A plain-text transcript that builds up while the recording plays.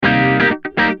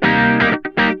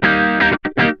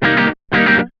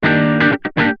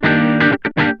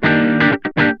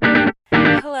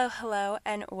Hello,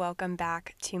 and welcome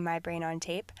back to My Brain on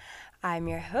Tape. I'm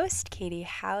your host, Katie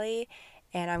Halley,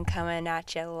 and I'm coming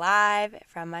at you live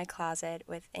from my closet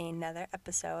with another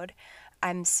episode.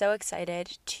 I'm so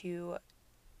excited to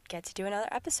get to do another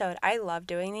episode. I love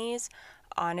doing these.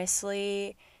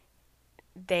 Honestly,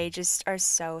 they just are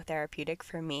so therapeutic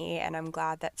for me, and I'm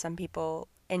glad that some people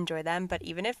enjoy them. But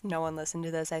even if no one listened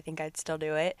to this, I think I'd still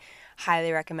do it.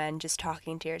 Highly recommend just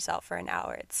talking to yourself for an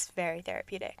hour. It's very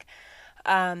therapeutic.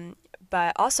 Um,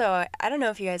 but also, I don't know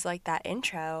if you guys like that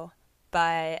intro,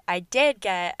 but I did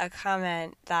get a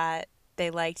comment that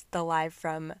they liked the live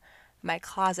from my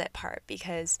closet part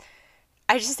because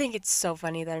I just think it's so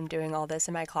funny that I'm doing all this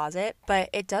in my closet, but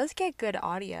it does get good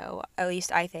audio, at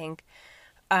least I think.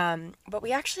 But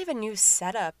we actually have a new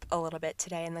setup a little bit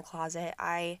today in the closet.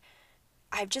 I've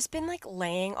just been like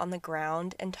laying on the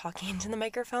ground and talking into the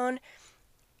microphone,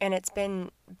 and it's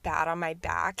been bad on my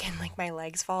back and like my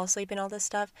legs fall asleep and all this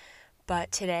stuff.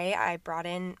 But today I brought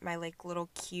in my like little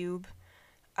cube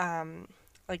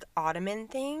like ottoman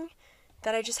thing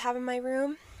that I just have in my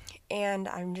room, and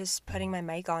I'm just putting my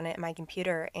mic on it and my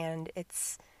computer, and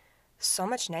it's so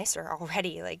much nicer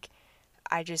already. Like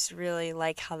I just really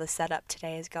like how the setup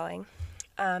today is going.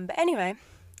 But anyway,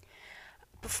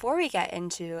 before we get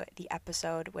into the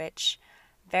episode, which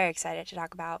I'm very excited to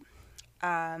talk about,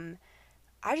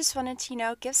 I just wanted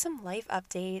to, give some life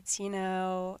updates,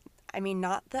 I mean,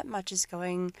 not that much is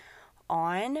going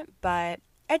on, but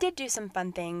I did do some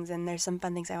fun things, and there's some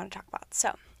fun things I want to talk about.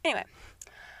 So, anyway,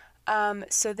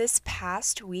 so this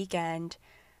past weekend,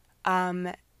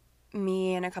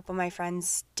 me and a couple of my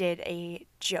friends did a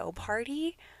Joe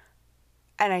party,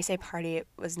 and I say party, it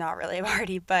was not really a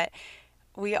party, but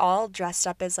we all dressed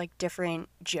up as like different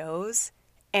Joes,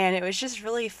 and it was just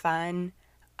really fun.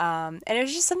 And it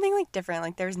was just something like different.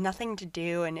 Like there was nothing to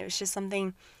do, and it was just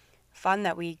something fun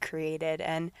that we created.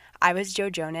 And I was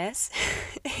Joe Jonas,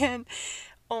 and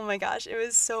oh my gosh, it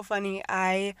was so funny.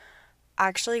 I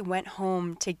actually went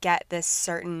home to get this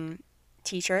certain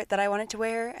t-shirt that I wanted to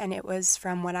wear, and it was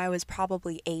from when I was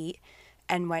probably 8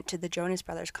 and went to the Jonas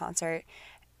Brothers concert,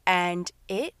 and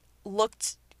it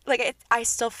looked like I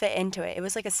still fit into it. It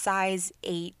was like a size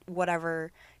 8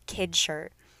 whatever kid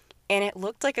shirt, and it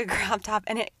looked like a crop top,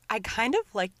 and I kind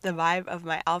of liked the vibe of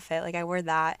my outfit. Like I wore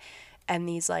that and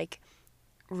these like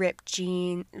ripped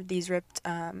jeans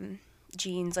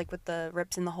like with the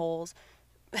rips in the holes,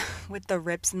 with the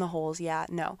rips in the holes. Yeah,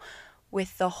 no.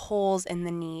 With the holes in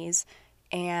the knees,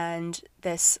 and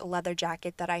this leather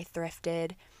jacket that I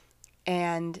thrifted,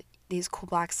 and these cool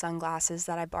black sunglasses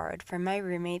that I borrowed from my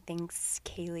roommate. Thanks,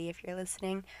 Kaylee, if you're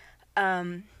listening.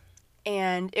 Um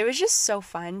and it was just so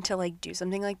fun to like do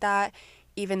something like that,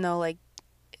 even though like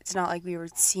it's not like we were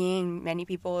seeing many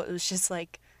people. It was just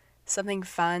like something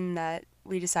fun that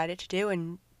we decided to do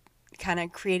and kind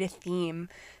of create a theme.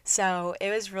 So it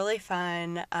was really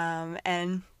fun.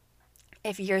 And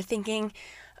if you're thinking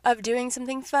of doing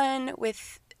something fun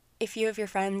with a few of your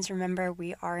friends, remember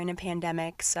we are in a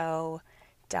pandemic, so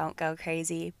don't go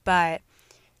crazy. But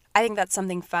I think that's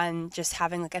something fun, just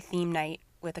having like a theme night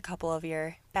with a couple of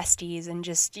your besties and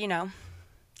just,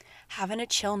 having a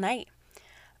chill night.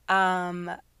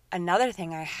 Um, Another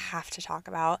thing I have to talk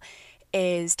about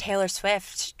is Taylor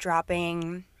Swift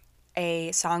dropping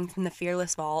a song from the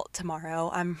Fearless Vault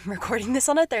tomorrow. I'm recording this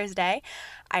on a Thursday.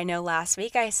 I know last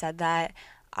week I said that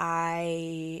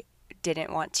I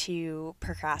didn't want to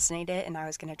procrastinate it and I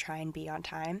was going to try and be on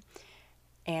time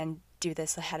and do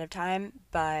this ahead of time,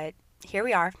 but here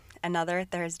we are, another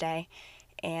Thursday,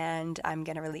 and I'm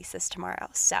going to release this tomorrow.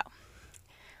 So,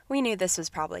 we knew this was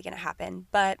probably going to happen,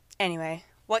 but anyway,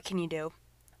 what can you do?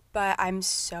 But I'm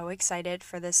so excited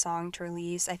for this song to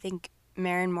release. I think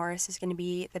Maren Morris is going to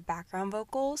be the background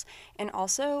vocals, and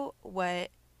also what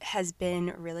has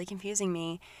been really confusing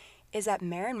me is that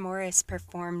Maren Morris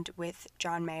performed with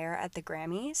John Mayer at the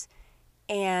Grammys,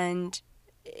 and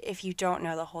if you don't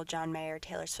know the whole John Mayer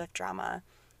Taylor Swift drama,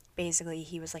 basically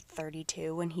he was like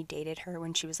 32 when he dated her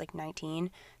when she was like 19,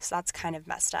 so that's kind of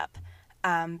messed up.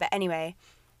 But anyway,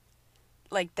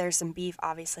 like there's some beef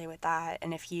obviously with that,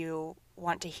 and if you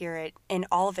want to hear it in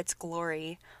all of its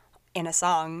glory in a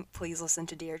song, please listen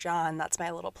to Dear John. That's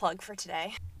my little plug for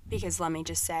today. Because let me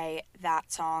just say,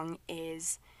 that song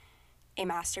is a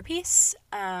masterpiece,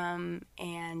 and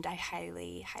I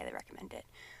highly, highly recommend it.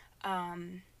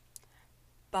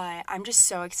 But I'm just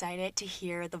so excited to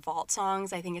hear the Vault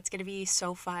songs. I think it's going to be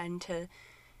so fun to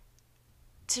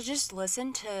just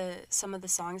listen to some of the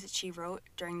songs that she wrote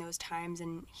during those times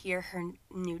and hear her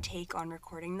new take on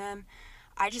recording them.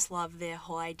 I just love the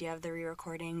whole idea of the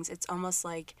re-recordings. It's almost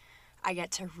like I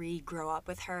get to re-grow up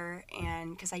with her,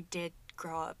 and because I did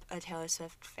grow up a Taylor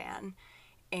Swift fan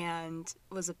and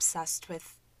was obsessed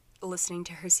with listening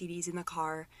to her CDs in the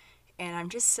car. And I'm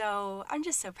just so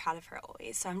proud of her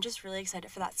always. So I'm just really excited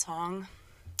for that song.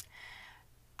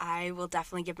 I will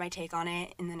definitely give my take on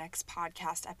it in the next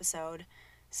podcast episode.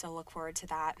 So look forward to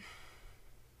that.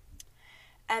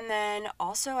 And then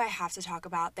also I have to talk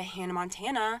about the Hannah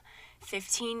Montana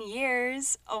 15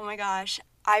 years. Oh my gosh.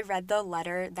 I read the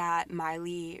letter that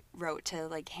Miley wrote to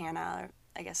like Hannah,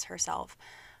 I guess herself.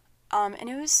 And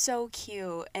it was so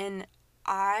cute. And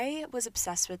I was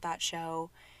obsessed with that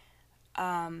show.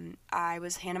 I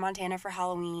was Hannah Montana for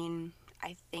Halloween,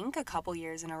 I think a couple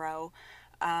years in a row.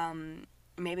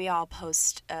 Maybe I'll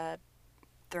post a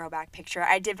throwback picture.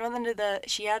 I did run into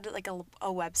she had like a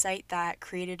website that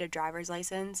created a driver's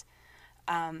license.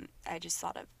 I just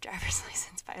thought of Driver's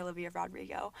License by Olivia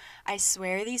Rodrigo. I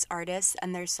swear these artists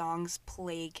and their songs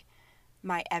plague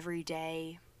my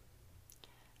everyday,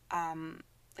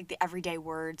 like the everyday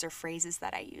words or phrases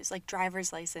that I use. Like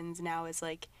driver's license now is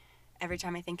like, every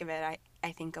time I think of it,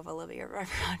 I think of Olivia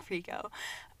Rodrigo.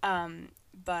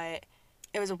 But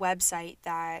it was a website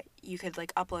that you could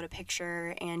like upload a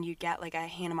picture and you'd get like a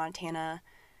Hannah Montana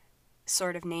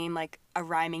sort of name, like a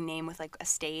rhyming name with like a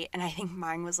state. And I think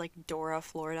mine was like Dora,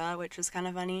 Florida, which was kind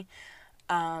of funny.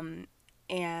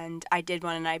 And I did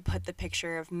one and I put the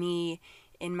picture of me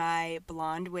in my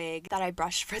blonde wig that I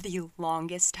brushed for the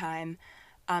longest time.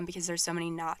 Because there's so many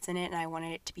knots in it and I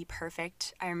wanted it to be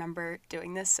perfect. I remember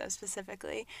doing this so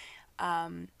specifically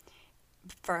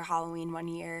for Halloween one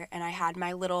year, and I had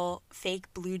my little fake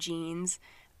blue jeans.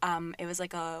 It was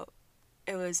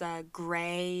a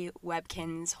gray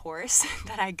Webkinz horse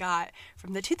that I got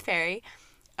from the Tooth Fairy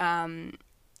when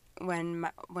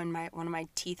one of my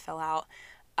teeth fell out.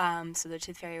 So the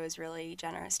Tooth Fairy was really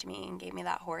generous to me and gave me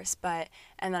that horse.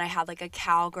 And then I had like a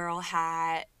cowgirl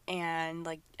hat and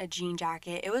like a jean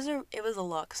jacket. It was a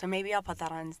look. So maybe I'll put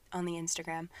that on the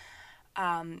Instagram.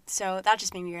 So that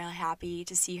just made me really happy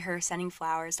to see her sending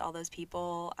flowers to all those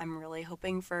people. I'm really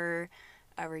hoping for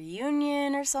a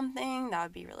reunion or something. That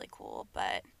would be really cool.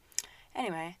 But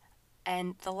anyway,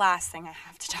 and the last thing I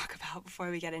have to talk about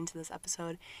before we get into this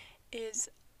episode is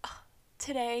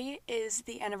today is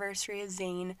the anniversary of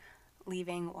Zayn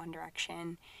leaving One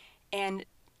Direction. And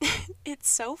it's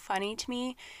so funny to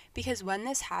me because when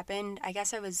this happened, I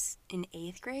guess I was in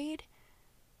 8th grade,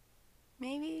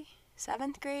 maybe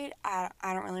 7th grade. I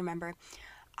don't really remember.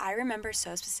 I remember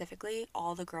so specifically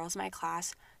all the girls in my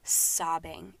class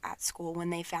sobbing at school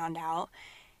when they found out.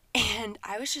 And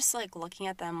I was just like looking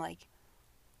at them like,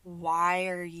 why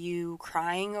are you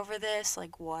crying over this?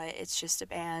 Like, what? It's just a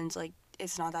band. Like,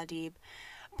 it's not that deep.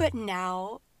 But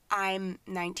now I'm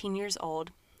 19 years old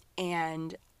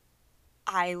and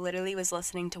I literally was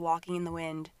listening to Walking in the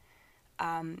Wind,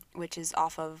 which is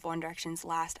off of One Direction's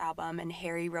last album, and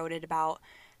Harry wrote it about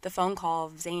the phone call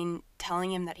of Zayn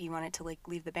telling him that he wanted to like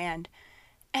leave the band.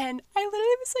 And I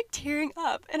literally was like tearing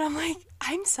up and I'm like,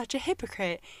 I'm such a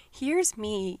hypocrite. Here's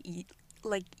me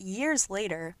like years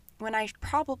later when it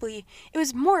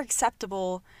was more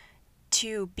acceptable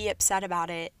to be upset about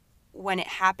it when it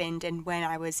happened and when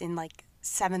I was in like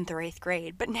 7th or 8th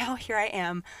grade. But now here I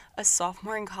am, a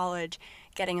sophomore in college,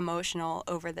 getting emotional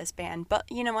over this band. But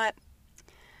you know what?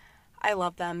 I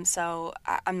love them, so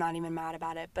I'm not even mad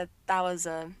about it. But that was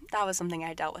something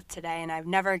I dealt with today, and I've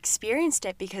never experienced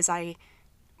it because I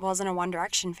wasn't a One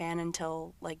Direction fan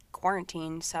until like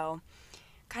quarantine. So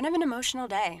kind of an emotional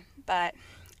day. But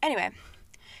anyway,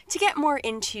 to get more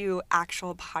into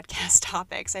actual podcast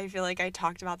topics, I feel like I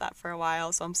talked about that for a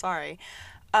while, so I'm sorry.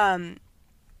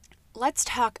 Let's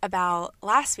talk about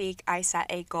last week I set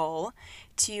a goal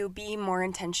to be more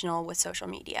intentional with social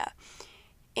media.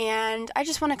 And I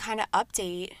just want to kind of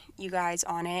update you guys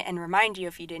on it and remind you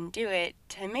if you didn't do it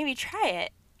to maybe try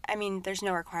it. I mean, there's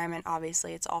no requirement,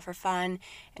 obviously. It's all for fun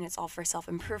and it's all for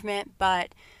self-improvement.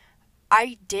 But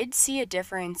I did see a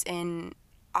difference in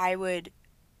I was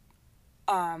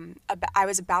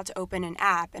about to open an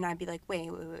app and I'd be like,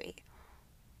 wait.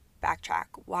 Backtrack.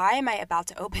 Why am I about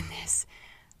to open this?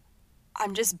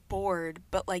 I'm just bored,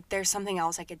 but like there's something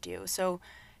else I could do. So,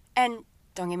 and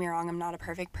don't get me wrong, I'm not a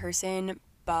perfect person,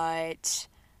 but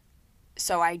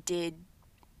so I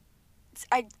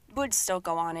would still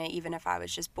go on it even if I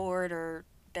was just bored or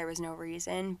there was no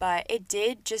reason, but it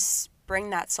did just bring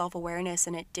that self-awareness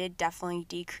and it did definitely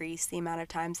decrease the amount of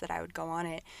times that I would go on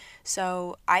it.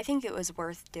 So I think it was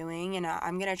worth doing and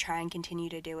I'm going to try and continue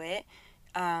to do it.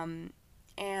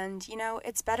 And, you know,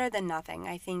 it's better than nothing.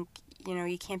 I think, you know,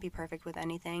 you can't be perfect with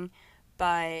anything,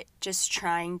 but just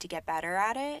trying to get better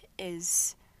at it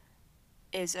is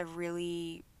a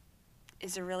really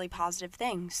positive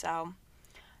thing. So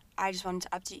I just wanted to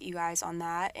update you guys on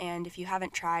that. And if you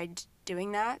haven't tried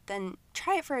doing that, then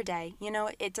try it for a day. You know,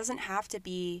 it doesn't have to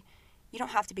be, you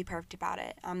don't have to be perfect about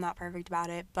it. I'm not perfect about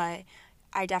it, but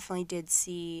I definitely did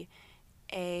see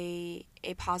a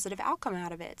positive outcome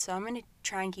out of it. So I'm going to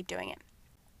try and keep doing it.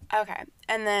 Okay.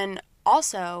 And then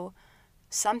also,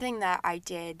 something that I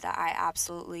did that I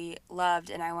absolutely loved,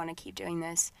 and I want to keep doing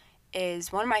this,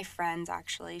 is one of my friends,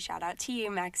 actually, shout out to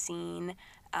you, Maxine,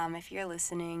 if you're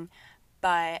listening,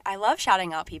 but I love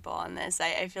shouting out people on this.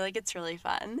 I feel like it's really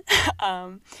fun.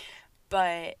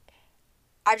 But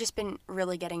I've just been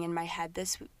really getting in my head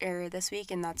this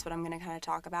week, and that's what I'm going to kind of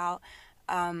talk about.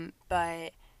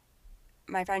 But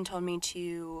my friend told me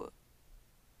to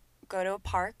go to a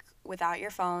park without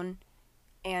your phone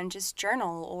and just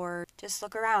journal or just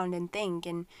look around and think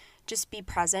and just be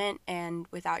present and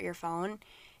without your phone.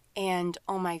 And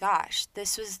oh my gosh,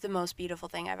 this was the most beautiful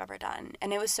thing I've ever done.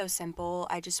 And it was so simple.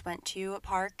 I just went to a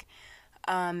park,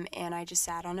 and I just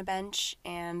sat on a bench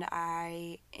and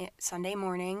Sunday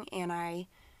morning, and I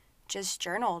just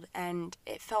journaled, and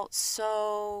it felt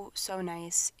so, so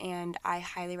nice. And I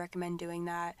highly recommend doing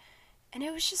that. And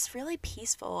it was just really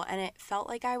peaceful, and it felt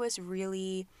like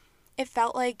it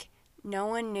felt like no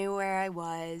one knew where I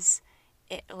was.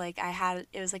 It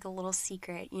was like a little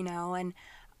secret, you know, and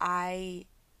I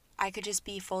I could just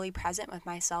be fully present with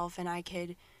myself, and I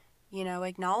could, you know,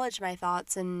 acknowledge my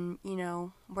thoughts and, you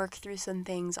know, work through some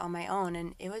things on my own,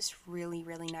 and it was really,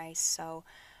 really nice. So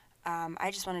I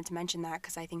just wanted to mention that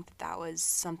because I think that was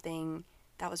something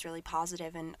that was really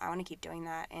positive, and I want to keep doing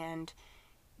that. And,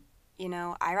 you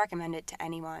know, I recommend it to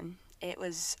anyone. It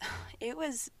was, it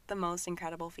was the most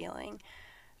incredible feeling.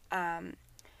 Um,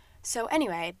 so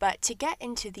anyway, but to get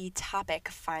into the topic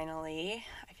finally,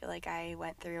 I feel like I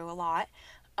went through a lot.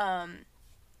 Um,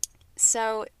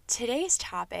 so today's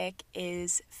topic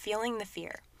is feeling the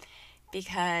fear,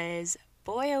 because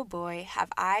boy oh boy, have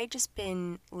I just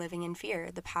been living in fear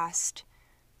the past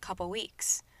couple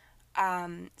weeks.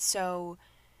 So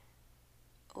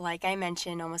like I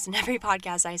mentioned almost in every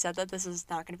podcast, I said that this is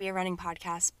not going to be a running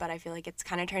podcast, but I feel like it's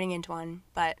kind of turning into one.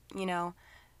 But, you know,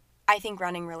 I think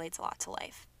running relates a lot to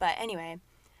life. But anyway,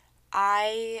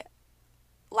 I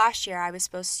last year I was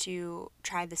supposed to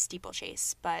try the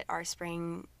steeplechase, but our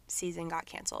spring season got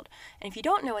canceled. And if you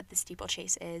don't know what the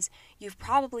steeplechase is, you've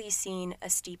probably seen a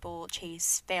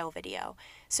steeplechase fail video.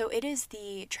 So it is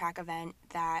the track event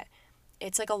that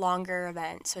it's like a longer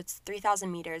event. So it's 3,000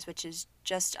 meters, which is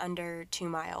just under 2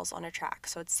 miles on a track.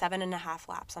 So it's 7.5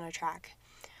 laps on a track.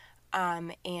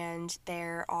 And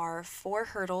there are 4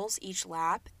 hurdles each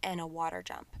lap and a water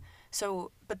jump.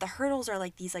 So, but the hurdles are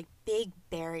like these like big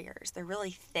barriers. They're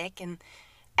really thick, and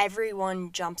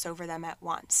everyone jumps over them at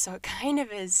once. So it kind of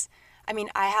is, I mean,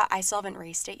 I still haven't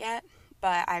raced it yet,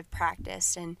 but I've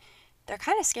practiced, and they're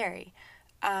kind of scary.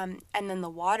 And then the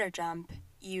water jump,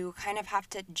 you kind of have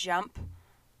to jump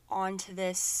onto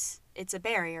this, it's a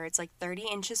barrier. It's like 30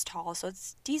 inches tall, so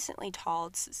it's decently tall.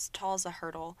 It's as tall as a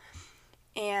hurdle.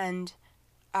 And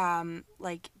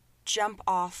like jump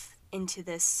off into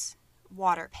this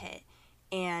water pit,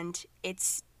 and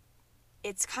it's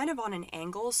kind of on an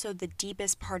angle, so the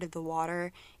deepest part of the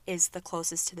water is the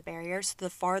closest to the barrier. So the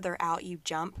farther out you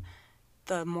jump,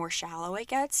 the more shallow it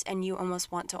gets, and you almost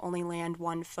want to only land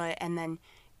 1 foot and then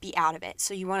be out of it.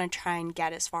 So you want to try and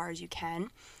get as far as you can.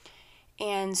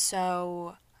 And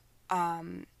so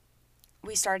they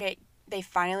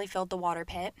finally filled the water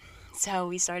pit. So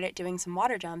we started doing some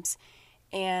water jumps,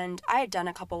 and I had done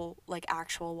a couple like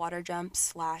actual water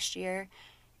jumps last year,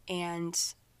 and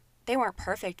they weren't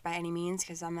perfect by any means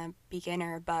because I'm a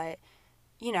beginner, but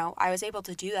you know, I was able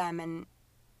to do them and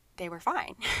they were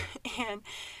fine. And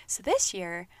so this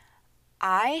year,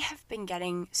 I have been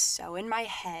getting so in my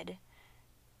head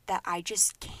that I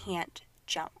just can't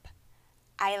jump.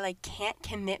 I like can't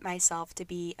commit myself to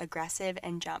be aggressive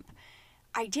and jump.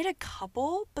 I did a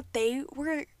couple, but they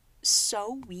were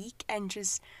so weak and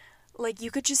just like you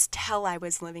could just tell I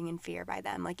was living in fear by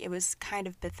them. Like it was kind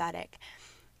of pathetic.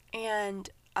 And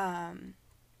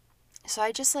so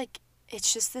I just like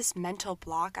it's just this mental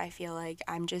block. I feel like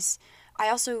I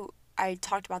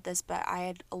talked about this, but I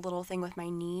had a little thing with my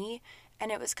knee,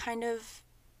 and it was kind of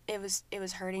it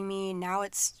was hurting me. Now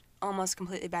it's almost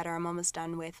completely better. I'm almost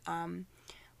done with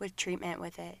treatment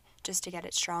with it just to get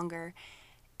it stronger.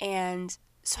 And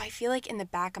so I feel like in the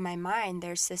back of my mind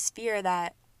there's this fear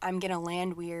that I'm going to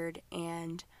land weird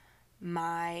and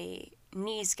my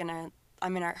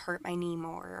I'm going to hurt my knee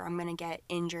more, or I'm going to get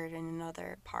injured in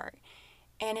another part.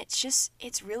 And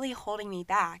it's really holding me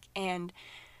back. And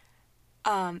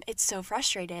it's so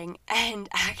frustrating. And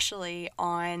actually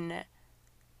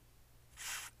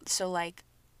so like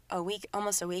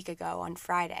almost a week ago on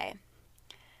Friday.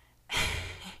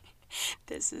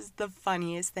 This is the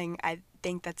funniest thing I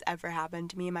think that's ever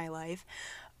happened to me in my life.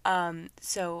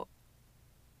 So,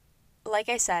 like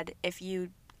I said, if you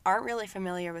aren't really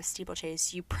familiar with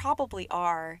steeplechase, you probably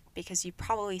are because you've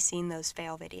probably seen those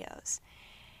fail videos.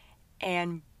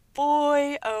 And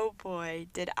boy, oh boy,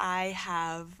 did I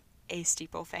have a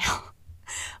steeple fail.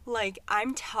 Like,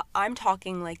 I'm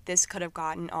talking like this could have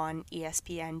gotten on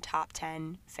ESPN Top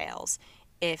 10 fails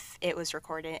if it was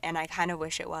recorded, and I kind of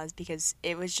wish it was because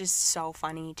it was just so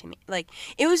funny to me. Like,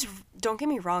 it was, don't get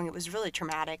me wrong, it was really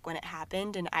traumatic when it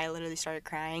happened, and I literally started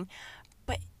crying.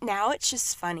 But now it's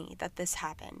just funny that this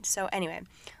happened. So anyway,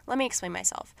 let me explain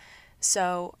myself.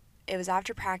 So it was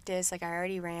after practice, like I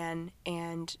already ran,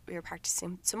 and we were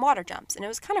practicing some water jumps, and it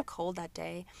was kind of cold that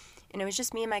day, and it was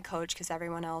just me and my coach because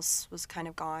everyone else was kind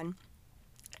of gone.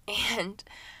 And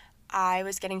I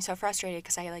was getting so frustrated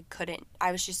because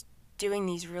I was just doing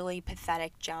these really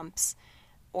pathetic jumps,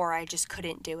 or I just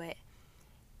couldn't do it.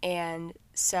 And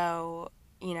so,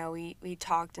 we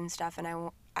talked and stuff,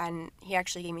 and he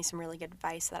actually gave me some really good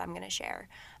advice that I'm going to share.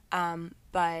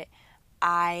 But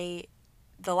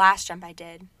the last jump I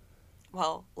did,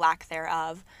 well, lack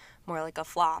thereof, more like a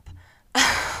flop,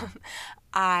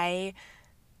 I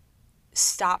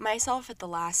stopped myself at the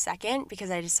last second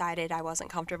because I decided I wasn't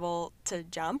comfortable to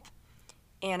jump,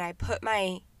 and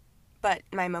but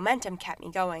my momentum kept me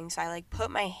going, so I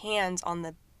put my hands on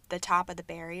the top of the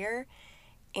barrier,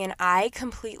 and I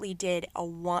completely did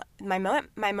my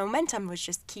momentum was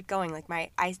just keep going, like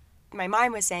my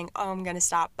mind was saying, oh, I'm gonna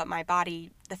stop, but my body,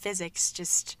 the physics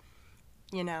just,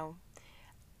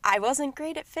 I wasn't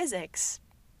great at physics,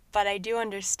 but I do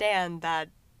understand that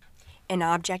an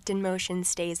object in motion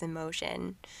stays in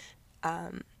motion,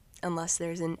 unless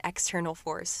there's an external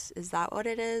force. Is that what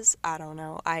it is? I don't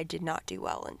know. I did not do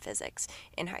well in physics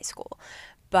in high school.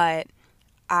 But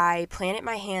I planted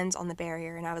my hands on the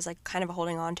barrier, and I was kind of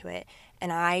holding on to it,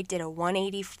 and I did a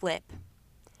 180 flip.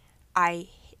 I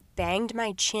banged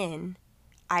my chin.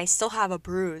 I still have a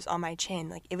bruise on my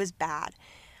chin. It was bad.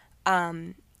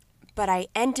 But I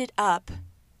ended up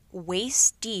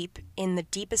waist deep in the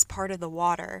deepest part of the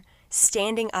water,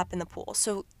 standing up in the pool.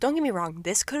 So don't get me wrong,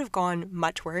 this could have gone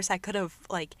much worse. I could have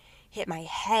hit my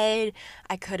head.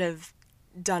 I could have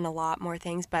done a lot more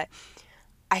things, but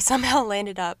I somehow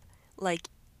landed up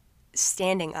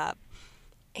standing up.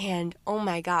 And oh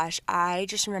my gosh, I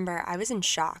just remember I was in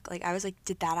shock. I was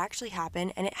did that actually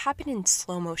happen? And it happened in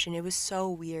slow motion. It was so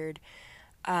weird.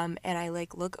 And I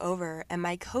look over, and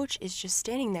my coach is just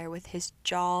standing there with his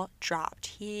jaw dropped.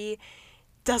 He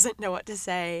doesn't know what to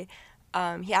say.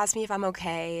 He asked me if I'm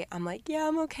okay. I'm like, yeah,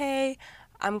 I'm okay.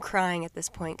 I'm crying at this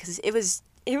point because it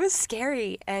was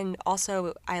scary, and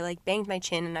also I banged my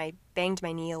chin and I banged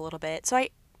my knee a little bit. So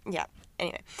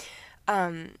anyway.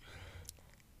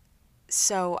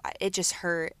 So it just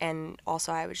hurt, and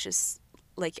also I was just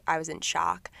I was in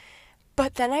shock.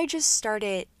 But then I just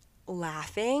started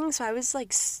laughing, so I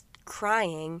was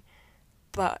crying,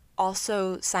 but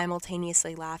also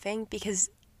simultaneously laughing because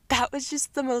that was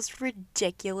just the most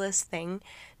ridiculous thing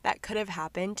that could have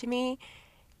happened to me.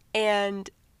 And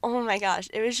oh my gosh,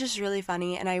 it was just really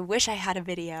funny, and I wish I had a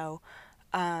video,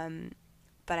 but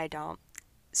I don't.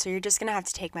 So you're just gonna have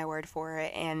to take my word for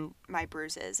it and my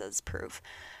bruises as proof.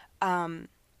 But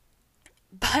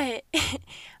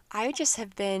I just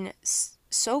have been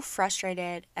so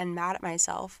frustrated and mad at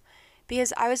myself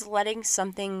because I was letting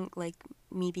something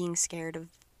me being scared of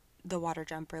the water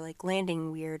jump, or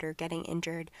landing weird or getting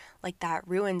injured that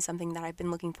ruin something that I've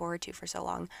been looking forward to for so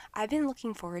long. I've been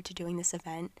looking forward to doing this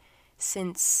event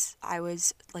since I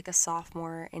was a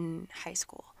sophomore in high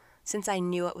school, since I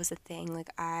knew it was a thing.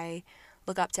 I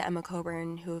look up to Emma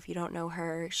Coburn, who, if you don't know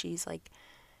her, she's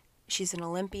an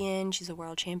Olympian, she's a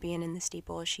world champion in the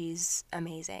steeple, she's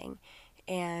amazing.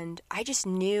 And I just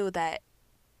knew that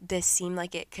this seemed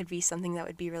like it could be something that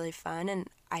would be really fun, and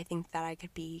I think that I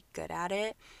could be good at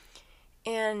it.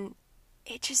 And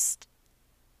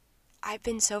I've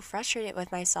been so frustrated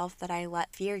with myself that I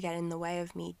let fear get in the way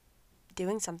of me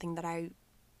doing something that I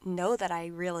know that I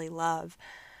really love.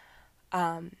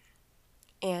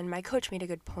 And my coach made a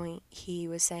good point. He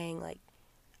was saying,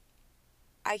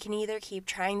 I can either keep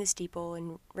trying the steeple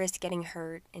and risk getting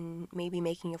hurt and maybe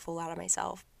making a fool out of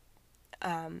myself,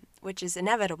 which is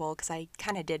inevitable because I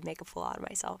kind of did make a fool out of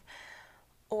myself,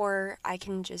 or I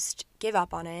can just give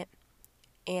up on it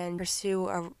and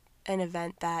pursue an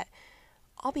event that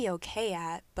I'll be okay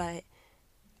at, but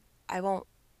I won't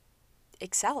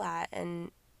excel at,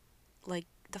 and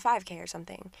the 5K or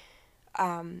something.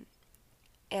 And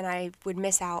I would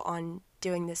miss out on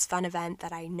doing this fun event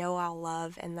that I know I'll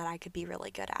love and that I could be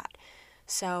really good at.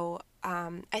 So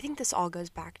I think this all goes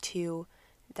back to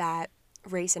that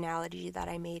race analogy that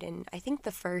I made in, I think,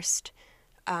 the first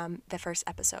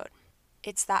episode.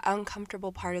 It's that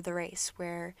uncomfortable part of the race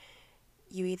where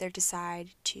you either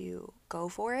decide to go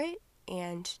for it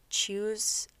and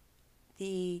choose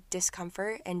the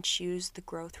discomfort and choose the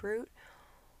growth route,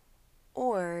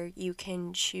 or you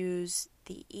can choose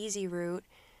the easy route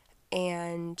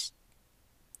and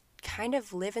kind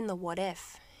of live in the what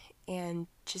if and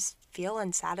just feel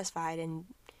unsatisfied and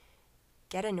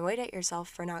get annoyed at yourself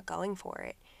for not going for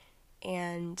it.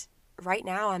 And right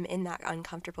now I'm in that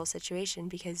uncomfortable situation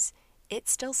because it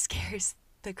still scares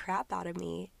the crap out of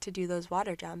me to do those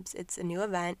water jumps. It's a new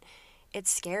event.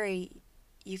 It's scary.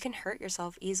 You can hurt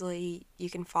yourself easily. You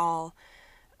can fall.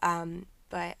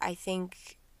 But I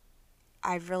think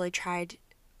I've really tried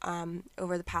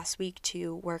over the past week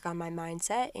to work on my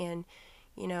mindset, and,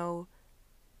 you know,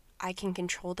 I can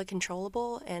control the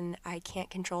controllable and I can't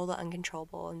control the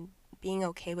uncontrollable, and being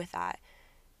okay with that.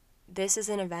 This is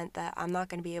an event that I'm not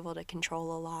going to be able to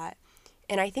control a lot.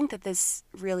 And I think that this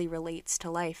really relates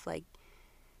to life. Like,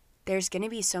 there's going to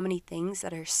be so many things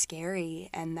that are scary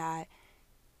and that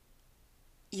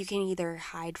you can either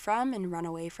hide from and run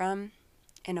away from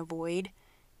and avoid,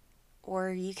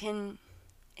 or you can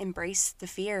embrace the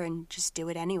fear and just do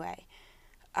it anyway.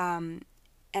 And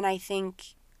I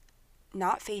think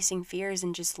not facing fears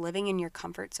and just living in your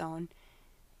comfort zone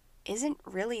isn't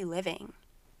really living.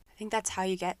 I think that's how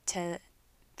you get to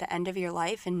the end of your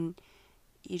life and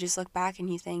you just look back and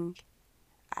you think,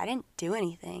 I didn't do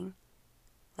anything.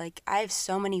 Like, I have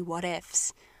so many what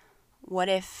ifs. What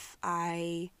if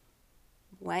I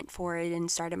went for it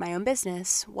and started my own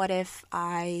business? What if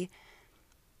I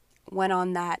went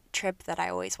on that trip that I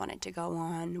always wanted to go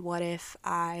on? What if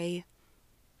I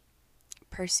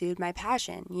pursued my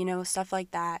passion? You know, stuff like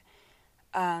that.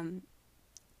 And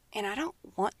I don't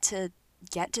want to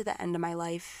get to the end of my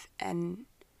life and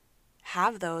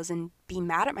have those and be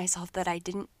mad at myself that I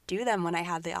didn't do them when I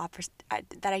had the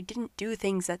that I didn't do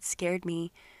things that scared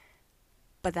me,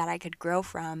 but that I could grow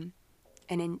from.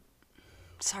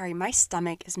 Sorry, my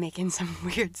stomach is making some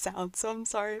weird sounds, so I'm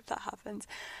sorry if that happens.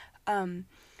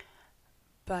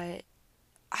 But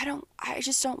I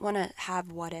just don't want to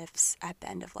have what ifs at the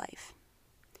end of life.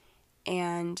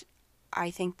 And I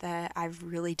think that I've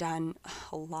really done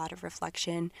a lot of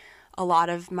reflection. A lot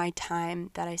of my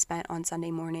time that I spent on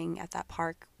Sunday morning at that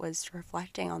park was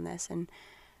reflecting on this, and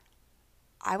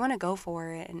I want to go for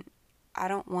it, and I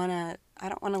don't want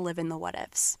to live in the what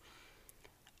ifs.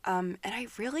 And I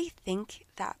really think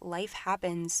that life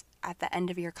happens at the end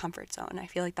of your comfort zone. I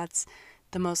feel like that's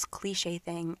the most cliche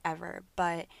thing ever,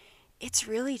 but it's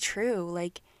really true.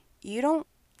 Like,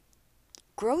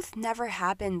 growth never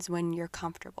happens when you're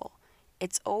comfortable.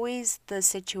 It's always the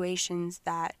situations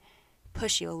that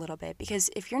push you a little bit, because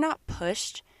if you're not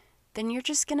pushed, then you're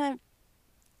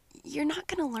not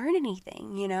gonna learn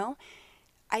anything, you know?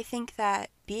 I think that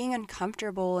being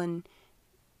uncomfortable and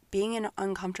being in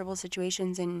uncomfortable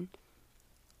situations and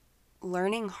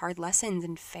learning hard lessons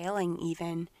and failing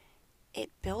even, it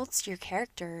builds your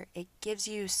character. It gives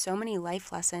you so many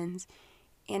life lessons,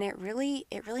 and it really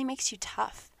makes you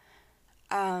tough.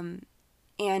 And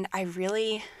I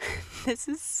really, this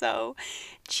is so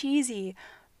cheesy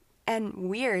and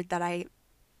weird that I've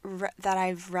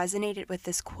resonated with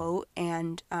this quote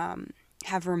and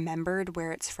have remembered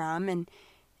where it's from, and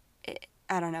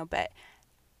I don't know, but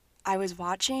I was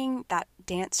watching that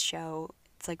dance show.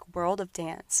 It's like World of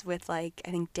Dance with, like, I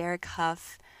think Derek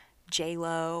Huff,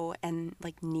 J-Lo, and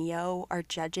like Neo are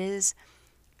judges.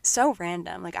 So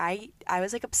random. Like, I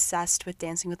was like obsessed with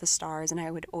Dancing with the Stars, and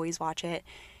I would always watch it.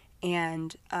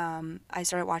 And I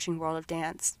started watching World of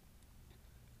Dance.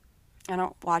 I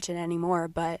don't watch it anymore,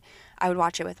 but I would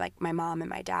watch it with like my mom and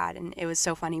my dad, and it was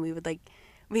so funny. We would like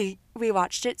we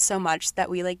watched it so much that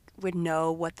we like would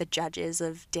know what the judges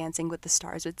of Dancing with the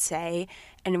Stars would say,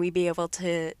 and we'd be able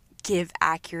to give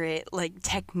accurate like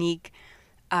technique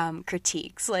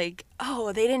critiques, like,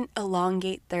 oh, they didn't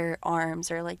elongate their arms,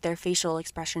 or like their facial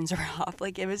expressions were off.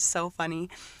 Like, it was so funny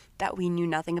that we knew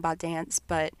nothing about dance,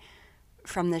 but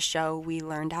from this show we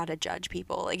learned how to judge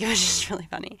people. Like, it was just really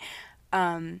funny.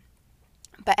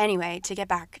 But anyway, to get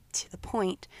back to the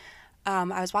point,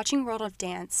 I was watching World of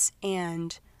Dance,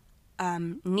 and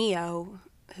Neo,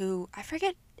 who I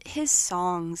forget his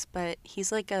songs, but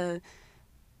he's like a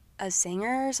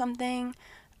singer or something.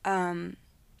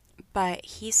 But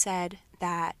he said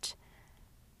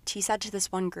to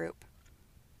this one group,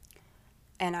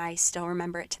 and I still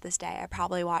remember it to this day. I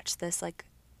probably watched this like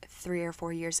 3 or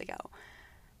 4 years ago.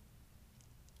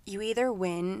 you either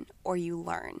win or you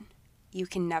learn. You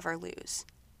can never lose.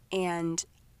 And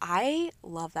I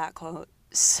love that quote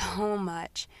so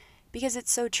much because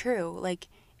it's so true. Like,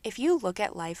 if you look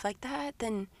at life like that,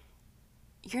 then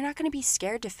you're not going to be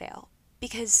scared to fail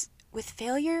because with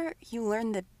failure, you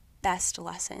learn the best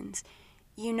lessons.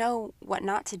 You know what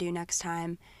not to do next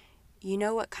time. You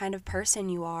know what kind of person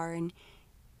you are, and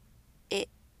it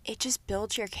it just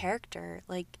builds your character.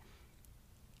 Like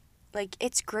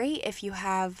it's great if you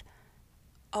have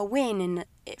a win in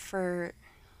for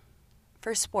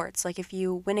sports. Like if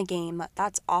you win a game,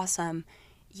 that's awesome.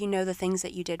 You know the things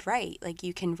that you did right. Like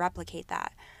you can replicate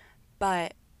that.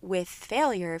 But with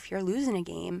failure, if you're losing a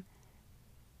game,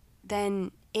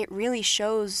 then it really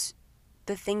shows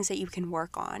the things that you can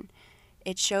work on.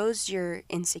 It shows your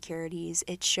insecurities,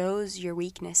 it shows your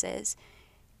weaknesses.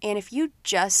 And if you're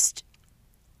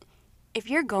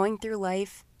going through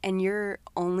life and you're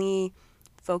only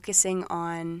focusing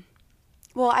on,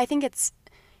 well, I think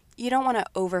you don't want to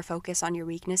over focus on your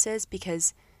weaknesses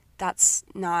because that's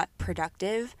not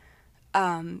productive.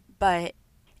 But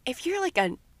if you're like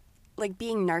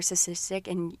being narcissistic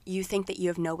and you think that you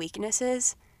have no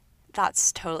weaknesses,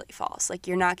 that's totally false. Like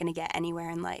you're not going to get anywhere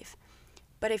in life.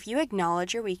 But if you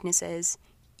acknowledge your weaknesses,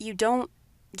 you don't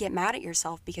get mad at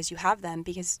yourself because you have them,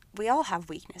 because we all have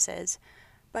weaknesses.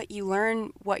 But you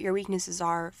learn what your weaknesses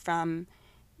are from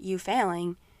you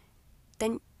failing,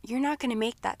 then you're not going to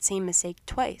make that same mistake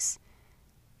twice.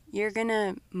 You're going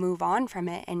to move on from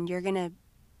it and you're going to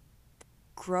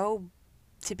grow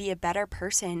to be a better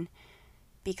person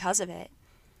because of it.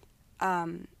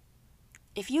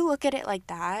 If you look at it like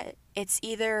that, it's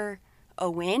either a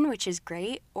win, which is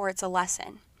great, or it's a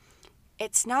lesson.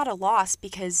 It's not a loss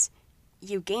because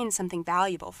you gain something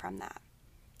valuable from that.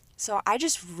 So I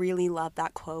just really love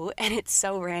that quote, and it's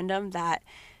so random that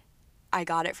I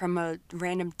got it from a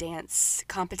random dance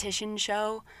competition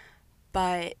show,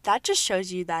 but that just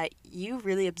shows you that you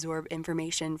really absorb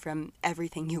information from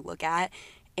everything you look at,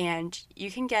 and you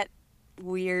can get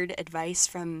weird advice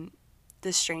from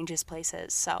the strangest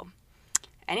places. So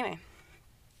anyway,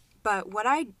 but what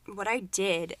I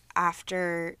did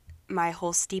after my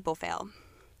whole steeple fail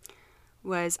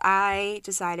was I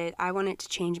decided I wanted to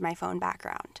change my phone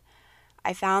background.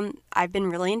 I've been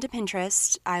really into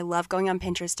Pinterest. I love going on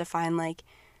Pinterest to find like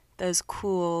those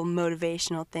cool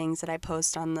motivational things that I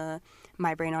post on the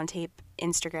My Brain on Tape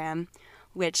Instagram,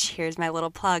 which here's my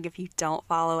little plug. If you don't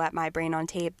follow at My Brain on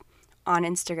Tape on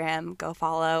Instagram, go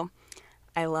follow.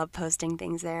 I love posting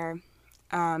things there.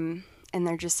 And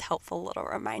they're just helpful little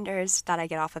reminders that I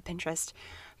get off of Pinterest.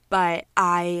 But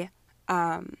I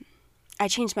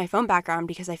changed my phone background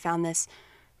because I found this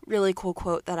really cool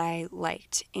quote that I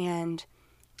liked, and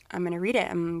I'm going to read it.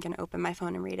 I'm going to open my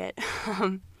phone and read it.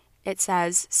 It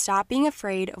says, "Stop being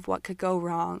afraid of what could go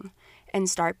wrong and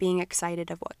start being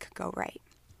excited of what could go right."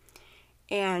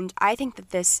 And I think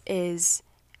that this is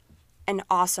an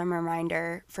awesome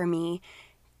reminder for me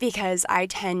because I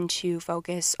tend to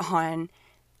focus on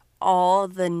all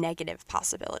the negative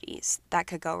possibilities that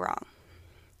could go wrong.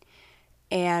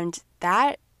 And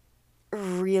that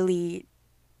really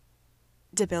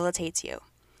debilitates you.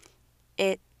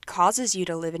 It causes you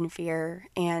to live in fear,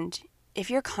 and if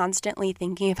you're constantly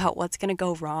thinking about what's going to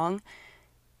go wrong,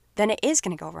 then it is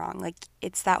going to go wrong. Like,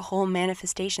 it's that whole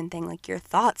manifestation thing. Like, your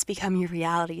thoughts become your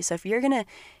reality. So if you're going to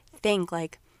think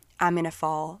like, I'm going to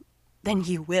fall, then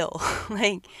you will.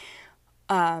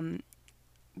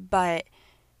 But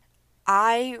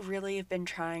I really have been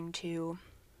trying to,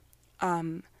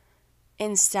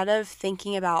 instead of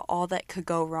thinking about all that could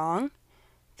go wrong,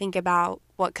 think about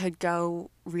what could go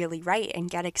really right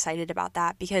and get excited about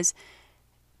that, because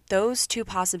those two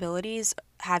possibilities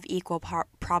have equal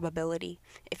probability.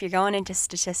 If you're going into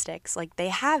statistics, like they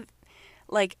have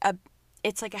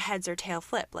it's like a heads or tail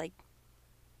flip. Like,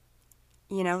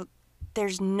 you know,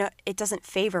 it doesn't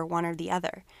favor one or the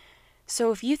other.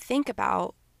 So if you think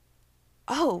about,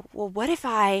 oh, well, what if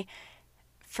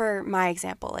for my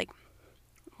example, like,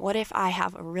 what if I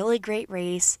have a really great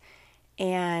race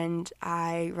and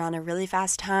I run a really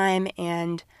fast time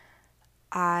and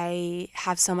I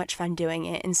have so much fun doing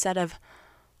it, instead of,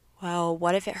 well,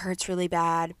 what if it hurts really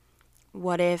bad?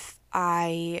 What if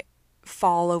I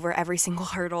fall over every single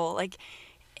hurdle? Like,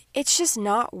 it's just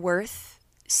not worth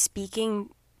speaking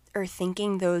or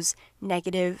thinking those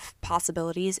negative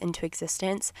possibilities into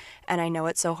existence. And I know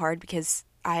it's so hard because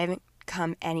I haven't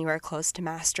come anywhere close to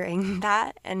mastering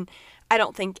that. And I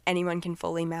don't think anyone can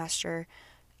fully master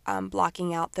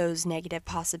blocking out those negative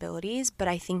possibilities. But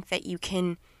I think that you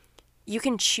can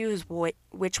choose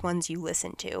which ones you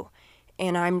listen to.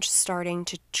 And I'm just starting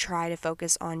to try to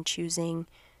focus on choosing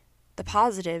the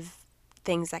positive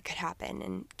things that could happen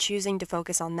and choosing to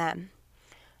focus on them.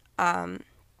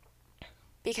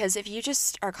 Because if you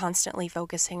just are constantly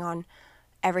focusing on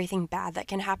everything bad that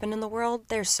can happen in the world,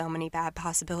 there's so many bad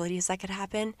possibilities that could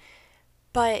happen.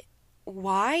 But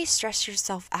why stress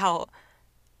yourself out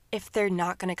if they're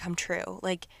not going to come true?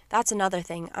 Like, that's another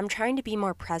thing. I'm trying to be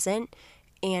more present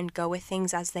and go with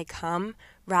things as they come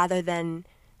rather than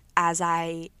as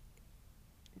I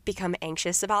become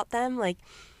anxious about them. Like,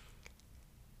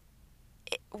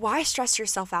 why stress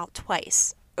yourself out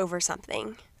twice over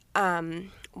something?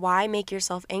 Why make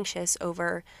yourself anxious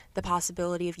over the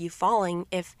possibility of you falling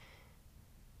if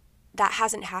that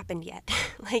hasn't happened yet?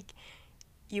 Like,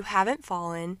 you haven't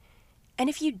fallen, and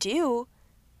if you do,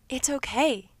 it's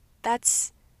okay.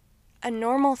 That's a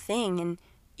normal thing, and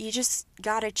you just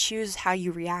gotta choose how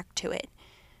you react to it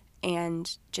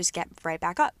and just get right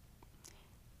back up.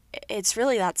 It's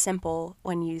really that simple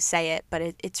when you say it, but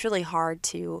it's really hard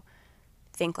to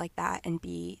think like that and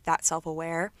be that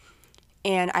self-aware.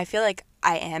 And I feel like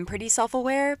I am pretty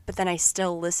self-aware, but then I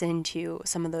still listen to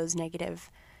some of those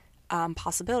negative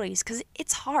possibilities because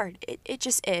it's hard. It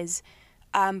just is.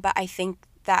 But I think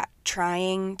that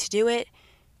trying to do it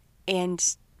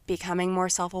and becoming more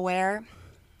self-aware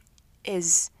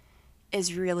is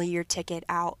really your ticket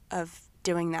out of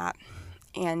doing that.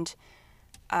 And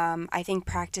I think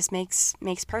practice makes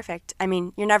perfect. I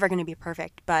mean, you're never going to be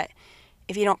perfect, but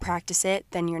if you don't practice it,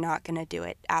 then you're not going to do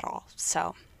it at all.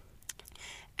 So,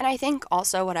 and I think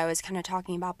also what I was kind of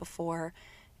talking about before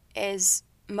is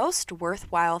most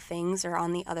worthwhile things are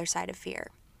on the other side of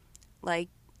fear. Like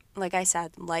I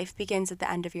said, life begins at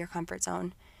the end of your comfort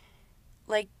zone.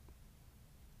 Like,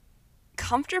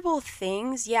 comfortable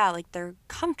things, yeah, like they're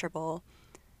comfortable,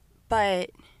 but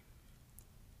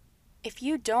if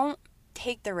you don't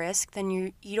take the risk, then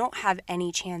you don't have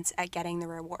any chance at getting the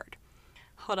reward.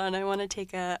 Hold on, I want to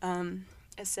take a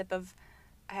sip of,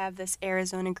 I have this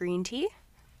Arizona green tea.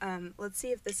 Let's see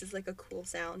if this is like a cool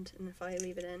sound and if I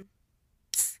leave it in.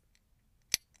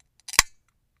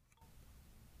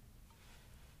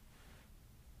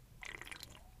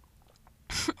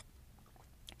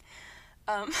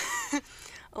 A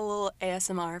little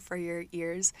ASMR for your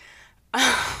ears.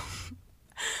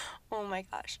 Oh my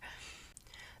gosh.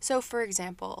 So for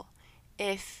example,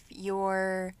 if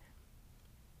your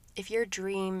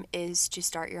dream is to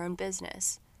start your own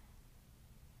business,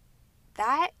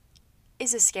 that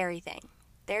is a scary thing.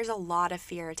 There's a lot of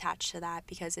fear attached to that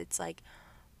because it's like,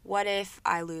 what if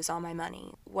I lose all my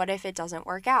money? What if it doesn't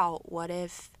work out? What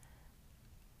if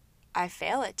I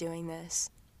fail at doing this?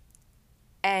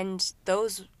 And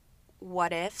those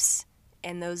what ifs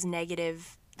and those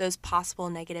possible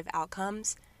negative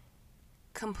outcomes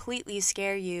completely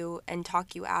scare you and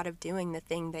talk you out of doing the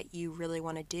thing that you really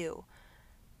want to do.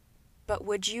 But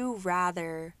would you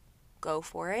rather go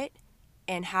for it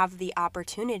and have the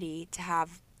opportunity to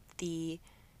have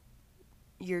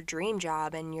your dream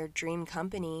job and your dream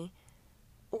company,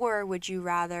 or would you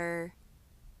rather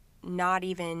not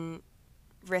even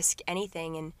risk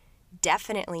anything and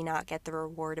definitely not get the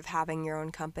reward of having your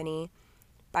own company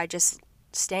by just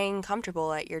staying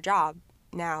comfortable at your job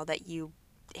now that you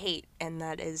hate and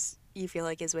that is you feel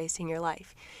like is wasting your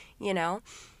life? You know,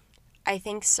 I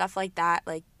think stuff like that,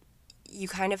 like, you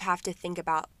kind of have to think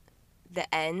about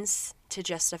the ends to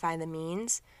justify the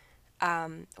means.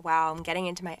 Wow, I'm getting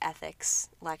into my ethics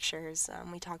lectures.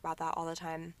 We talk about that all the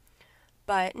time.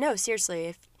 But no,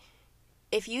 seriously,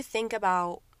 if you think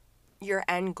about your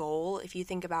end goal, if you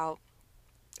think about,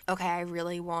 okay, I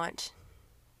really want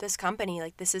this company,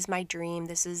 like, this is my dream,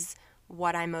 this is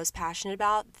what I'm most passionate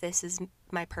about, this is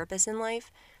my purpose in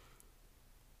life.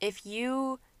 If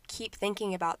you keep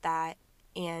thinking about that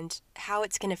and how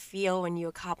it's going to feel when you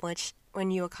accomplish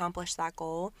that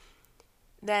goal,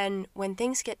 then when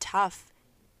things get tough,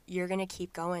 you're going to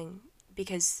keep going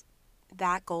because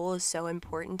that goal is so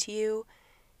important to you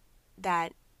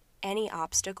that any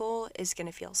obstacle is going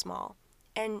to feel small.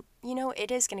 And, you know,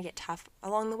 it is going to get tough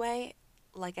along the way.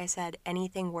 Like I said,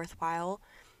 anything worthwhile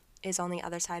is on the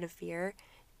other side of fear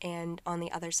and on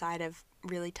the other side of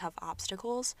really tough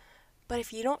obstacles. But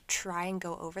if you don't try and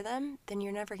go over them, then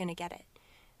you're never going to get it.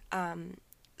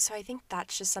 So I think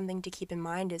that's just something to keep in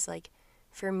mind is, like,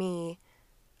 for me,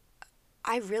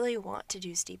 I really want to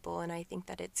do steeple, and I think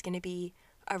that it's going to be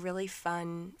a really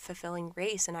fun, fulfilling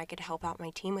race, and I could help out my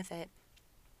team with it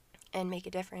and make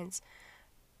a difference.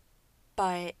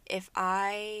 But if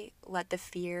I let the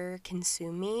fear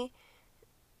consume me,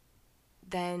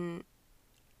 then,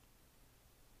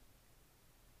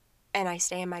 and I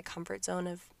stay in my comfort zone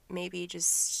of maybe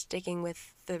just sticking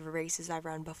with the races I've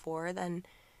run before, then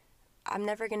I'm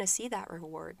never going to see that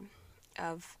reward.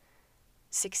 of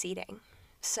succeeding.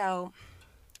 So,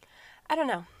 I don't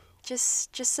know, just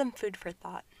some food for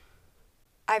thought.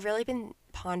 I've really been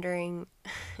pondering,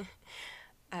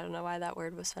 I don't know why that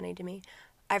word was funny to me.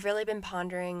 I've really been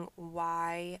pondering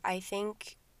why I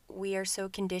think we are so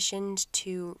conditioned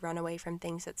to run away from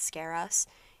things that scare us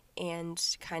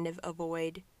and kind of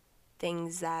avoid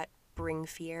things that bring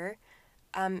fear.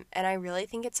 And I really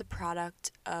think it's a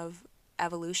product of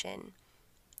evolution.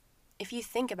 If you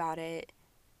think about it,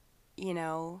 you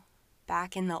know,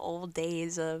 back in the old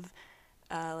days of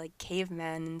like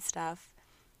cavemen and stuff,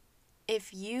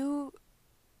 if you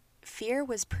fear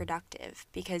was productive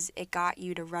because it got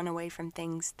you to run away from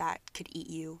things that could eat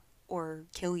you or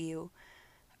kill you.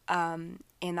 And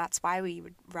that's why we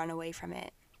would run away from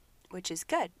it, which is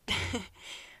good.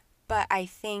 But I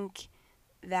think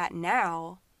that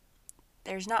now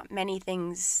there's not many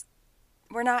things,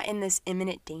 we're not in this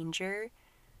imminent danger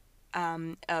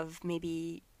of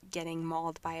maybe getting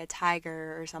mauled by a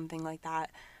tiger or something like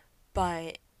that,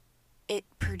 but it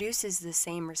produces the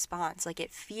same response. Like,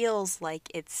 it feels like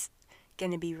it's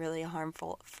going to be really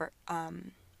harmful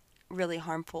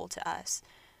to us.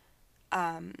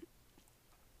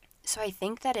 So I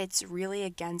think that it's really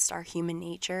against our human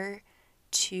nature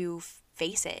to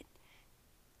face it,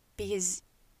 because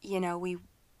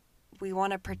we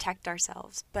want to protect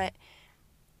ourselves, but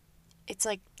it's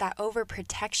like that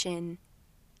overprotection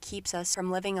keeps us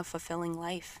from living a fulfilling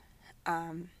life.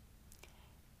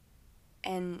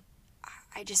 And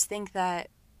I just think that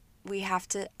you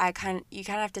kind of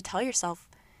have to tell yourself,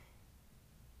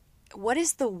 what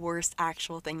is the worst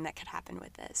actual thing that could happen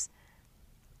with this?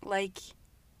 Like,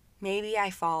 maybe I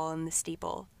fall in the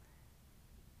steeple,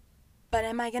 but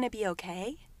am I going to be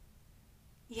okay?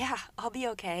 Yeah, I'll be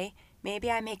okay.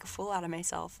 Maybe I make a fool out of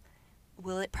myself.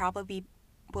 Will it probably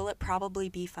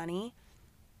be funny?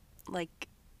 Like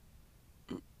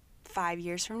 5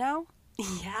 years from now?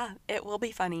 Yeah, it will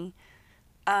be funny.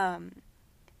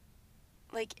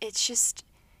 Like, it's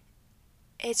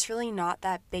really not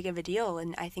that big of a deal,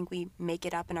 and I think we make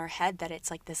it up in our head that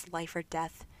it's like this life or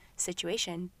death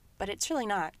situation, but it's really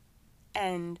not.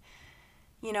 And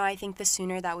I think the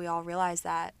sooner that we all realize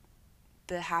that,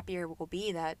 the happier we'll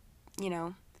be that,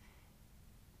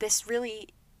 this really,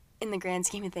 in the grand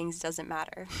scheme of things, doesn't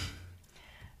matter.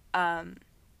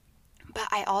 But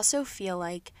I also feel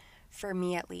like, for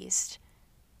me at least,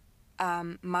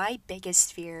 my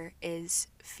biggest fear is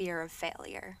fear of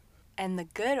failure. And the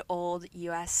good old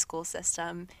U.S. school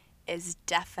system is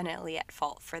definitely at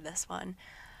fault for this one.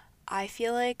 I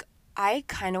feel like I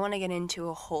kind of want to get into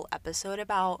a whole episode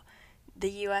about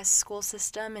the U.S. school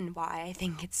system and why I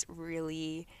think it's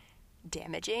really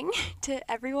damaging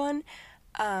to everyone.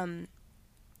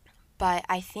 But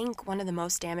I think one of the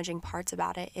most damaging parts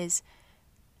about it is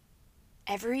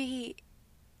everyone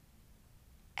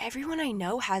I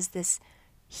know has this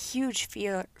huge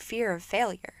fear of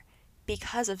failure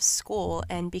because of school,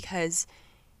 and because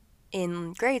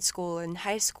in grade school and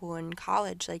high school and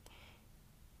college, like,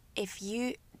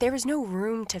 there was no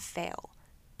room to fail,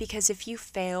 because if you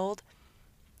failed,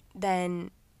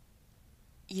 then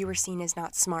you were seen as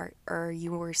not smart, or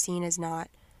you were seen as not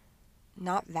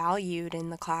valued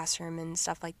in the classroom and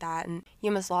stuff like that, and you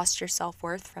almost lost your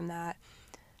self-worth from that.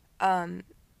 And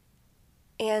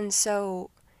so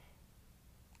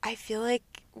I feel like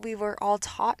we were all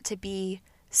taught to be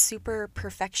super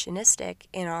perfectionistic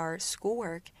in our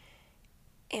schoolwork,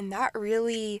 and that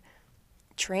really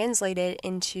translated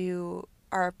into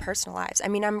our personal lives. I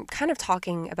mean, I'm kind of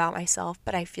talking about myself,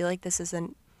 but I feel like this is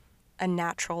a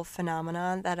natural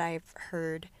phenomenon that I've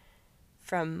heard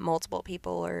from multiple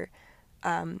people, or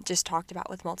just talked about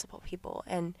with multiple people.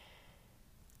 And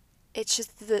it's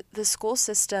just the school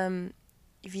system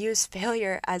views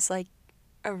failure as like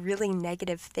a really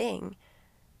negative thing.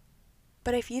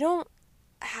 But if you don't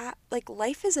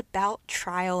life is about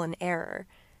trial and error.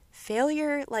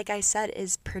 Failure, like I said,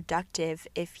 is productive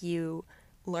if you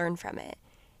learn from it.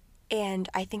 And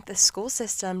I think the school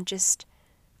system just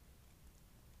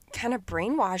kind of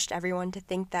brainwashed everyone to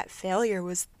think that failure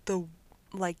was the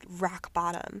rock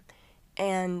bottom.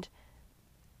 And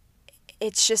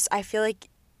it's just, I feel like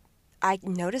I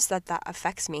notice that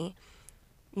affects me.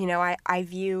 I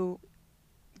view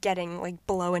getting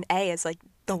below an A as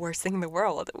the worst thing in the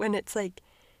world, when it's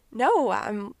no,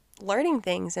 I'm learning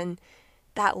things, and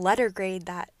that letter grade,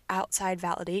 that outside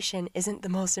validation isn't the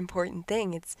most important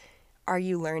thing. It's, are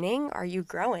you learning? Are you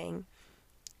growing?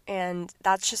 And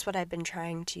that's just what I've been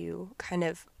trying to kind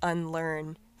of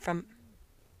unlearn from,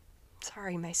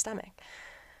 sorry, my stomach.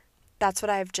 That's what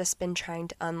I've just been trying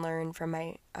to unlearn from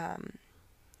my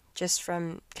just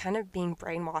from kind of being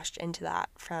brainwashed into that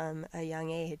from a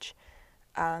young age.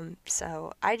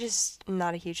 So I just am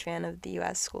not a huge fan of the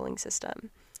US schooling system.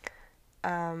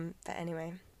 But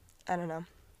anyway, I don't know.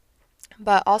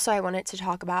 But also, I wanted to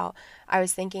talk about, I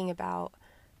was thinking about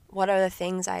what are the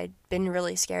things I'd been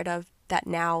really scared of that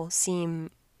now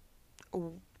seem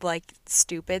like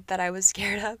stupid that I was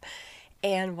scared of.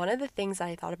 And one of the things that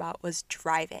I thought about was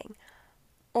driving.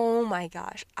 Oh my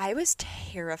gosh, I was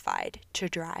terrified to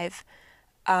drive.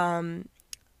 Um,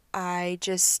 I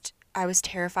was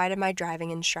terrified of my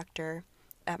driving instructor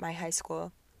at my high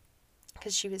school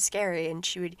because she was scary and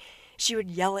she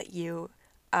would yell at you.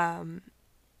 Um,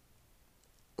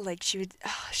 like she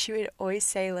would always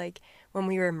say, like, when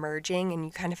we were merging and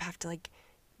you kind of have to like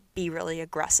be really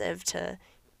aggressive to,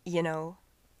 you know,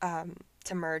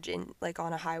 to merge in like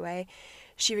on a highway,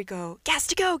 she would go, gas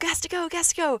to go, gas to go, gas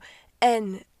to go.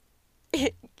 And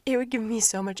it would give me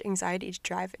so much anxiety to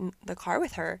drive in the car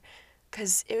with her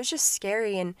because it was just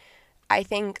scary. And I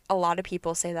think a lot of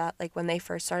people say that, like, when they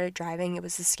first started driving, it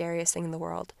was the scariest thing in the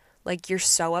world. Like, you're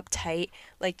so uptight,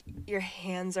 like your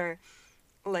hands are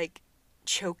like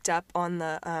choked up on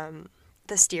the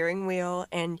steering wheel,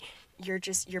 and your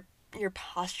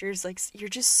posture's like you're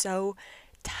just so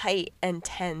tight and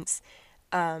tense.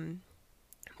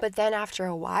 But then after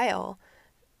a while,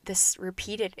 this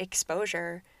repeated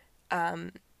exposure,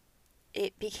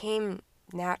 it became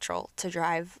natural to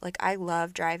drive. Like, I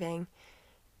love driving.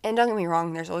 And don't get me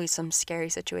wrong, there's always some scary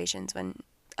situations when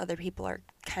other people are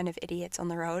kind of idiots on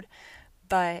the road.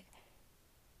 But,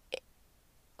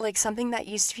 like, something that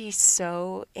used to be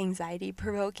so anxiety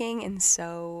provoking and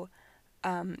so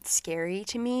scary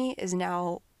to me is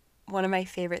now one of my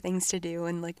favorite things to do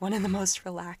and, like, one of the most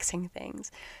relaxing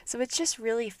things. So it's just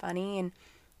really funny. And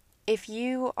if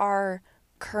you are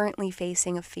currently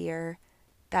facing a fear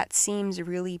that seems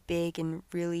really big and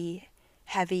really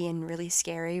heavy and really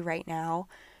scary right now,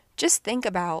 just think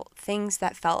about things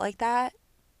that felt like that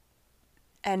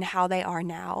and how they are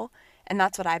now. And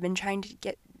that's what I've been trying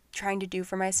to do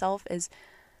for myself is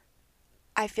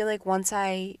I feel like once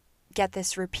I get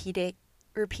this repeated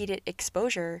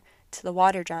exposure to the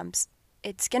water jumps,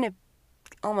 it's going to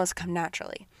almost come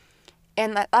naturally.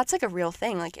 And that's like a real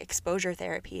thing. Like, exposure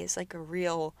therapy is like a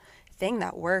real thing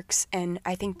that works. And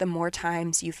I think the more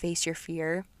times you face your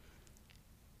fear,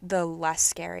 the less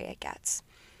scary it gets.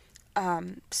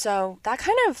 So that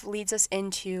kind of leads us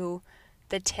into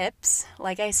the tips.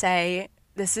 Like I say,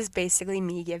 this is basically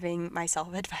me giving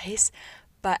myself advice,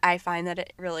 but I find that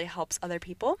it really helps other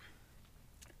people.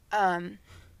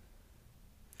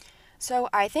 So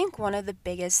I think one of the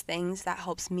biggest things that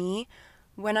helps me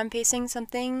when I'm facing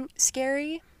something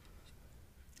scary,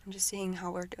 I'm just seeing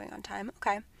how we're doing on time.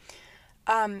 Okay.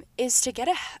 Is to get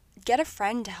a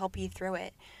friend to help you through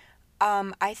it.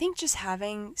 I think just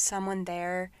having someone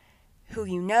there who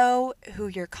you know, who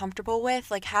you're comfortable with,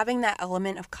 like having that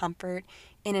element of comfort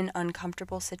in an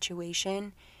uncomfortable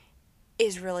situation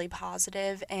is really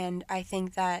positive. And I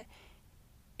think that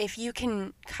if you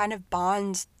can kind of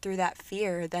bond through that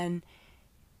fear, then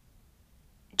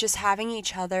just having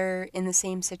each other in the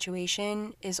same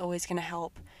situation is always going to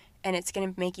help. And it's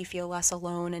going to make you feel less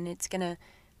alone, and it's going to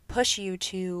push you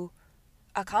to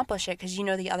accomplish it because you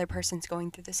know the other person's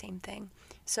going through the same thing.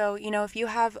 So, you know, if you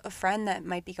have a friend that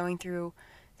might be going through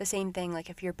the same thing, like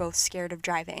if you're both scared of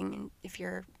driving, and if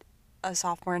you're a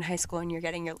sophomore in high school and you're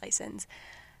getting your license,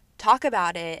 talk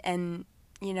about it. And,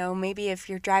 you know, maybe if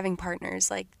you're driving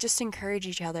partners, like, just encourage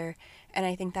each other. And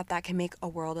I think that that can make a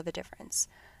world of a difference.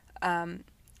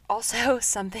 Also,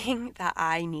 something that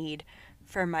I need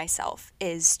for myself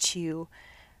is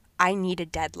I need a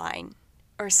deadline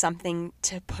or something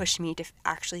to push me to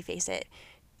actually face it.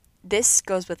 This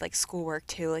goes with like schoolwork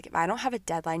too. Like, if I don't have a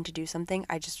deadline to do something,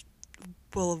 I just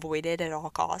will avoid it at all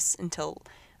costs until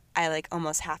I like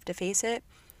almost have to face it.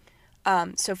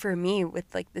 So for me with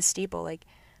like the steeple, like,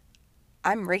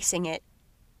 I'm racing it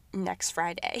next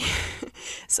Friday.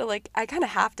 So like I kind of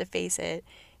have to face it.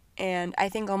 And I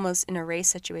think almost in a race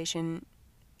situation,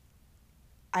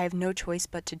 I have no choice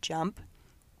but to jump,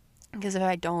 because if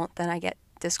I don't, then I get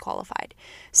disqualified.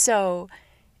 So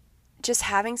just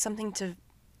having something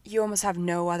you almost have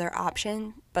no other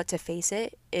option but to face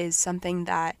it is something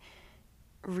that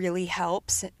really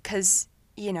helps, because,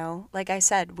 you know, like I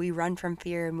said, we run from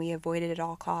fear and we avoid it at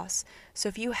all costs. So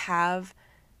if you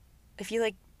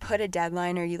like put a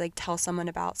deadline, or you like tell someone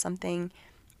about something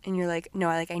and you're like, no,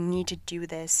 I need to do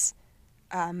this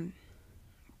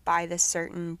by this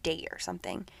certain date or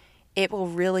something, it will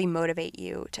really motivate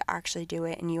you to actually do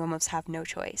it, and you almost have no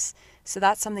choice. So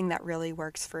that's something that really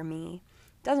works for me.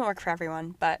 It doesn't work for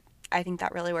everyone, but I think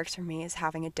that really works for me, is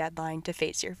having a deadline to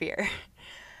face your fear.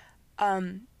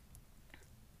 um,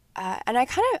 and I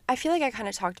feel like I kind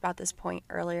of talked about this point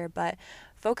earlier, but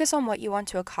focus on what you want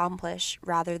to accomplish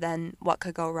rather than what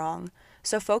could go wrong.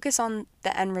 So focus on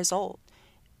the end result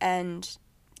and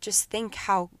just think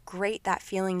how great that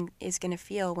feeling is going to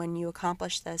feel when you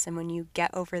accomplish this and when you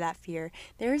get over that fear.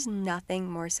 There is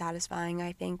nothing more satisfying,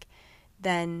 I think,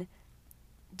 than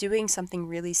doing something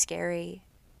really scary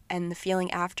and the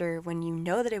feeling after when you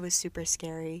know that it was super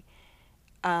scary,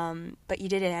 but you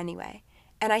did it anyway.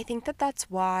 And I think that that's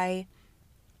why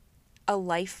a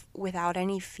life without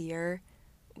any fear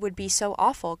would be so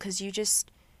awful, because you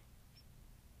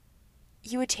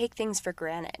would take things for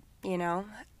granted, you know?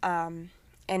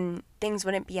 And things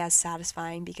wouldn't be as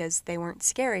satisfying because they weren't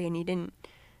scary and you didn't,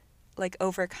 like,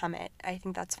 overcome it. I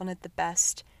think that's one of the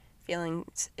best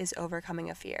feelings, is overcoming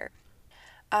a fear.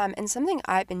 And something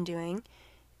I've been doing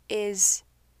is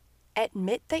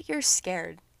admit that you're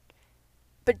scared,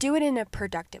 but do it in a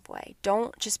productive way.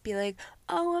 Don't just be like,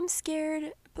 oh, I'm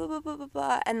scared, blah, blah, blah, blah,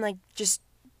 blah, and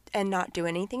and not do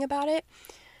anything about it.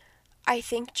 I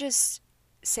think just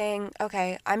saying,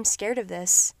 okay, I'm scared of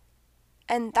this,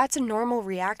 and that's a normal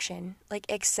reaction, like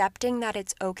accepting that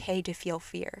it's okay to feel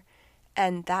fear,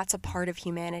 and that's a part of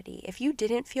humanity. If you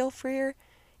didn't feel fear,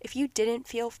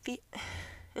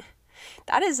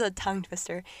 that is a tongue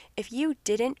twister. If you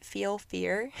didn't feel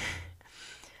fear,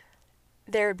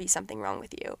 there would be something wrong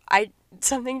with you.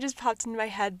 Something just popped into my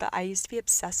head, but I used to be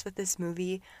obsessed with this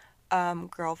movie,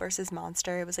 Girl vs.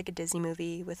 Monster. It was like a Disney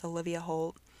movie with Olivia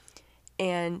Holt,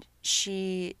 and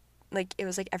it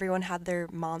was like everyone had their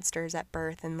monsters at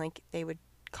birth, and like they would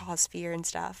cause fear and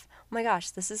stuff. Oh my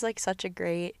gosh, this is like such a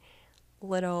great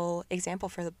little example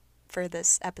for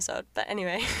this episode. But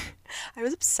anyway, I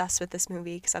was obsessed with this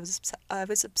movie because I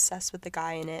was obsessed with the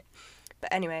guy in it.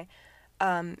 But anyway,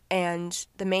 and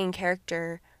the main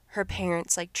character, her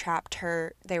parents like trapped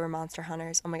her. They were monster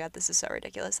hunters. Oh my god, this is so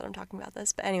ridiculous that I'm talking about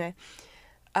this. But anyway,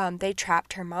 they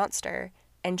trapped her monster,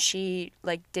 and she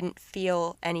like didn't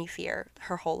feel any fear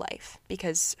her whole life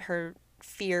because her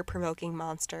fear-provoking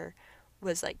monster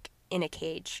was like in a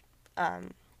cage,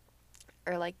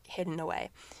 or like hidden away.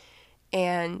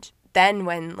 And then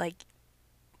when, like,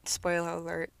 spoiler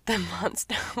alert, the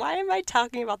monster, why am I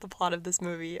talking about the plot of this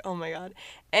movie? Oh my god.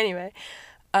 Anyway,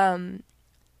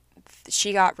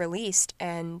 she got released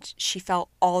and she felt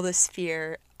all this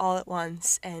fear all at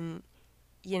once, and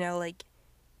like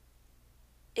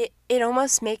it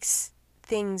almost makes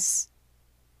things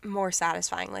more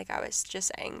satisfying, like I was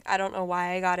just saying. I don't know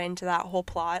why I got into that whole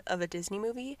plot of a Disney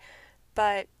movie,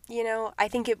 but I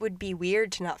think it would be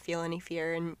weird to not feel any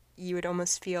fear, and you would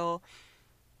almost feel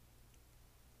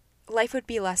life would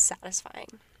be less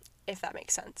satisfying, if that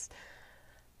makes sense.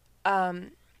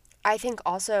 I think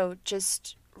also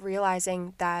just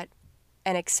realizing that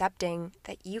and accepting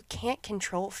that you can't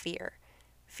control fear.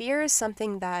 Fear is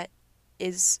something that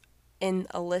is in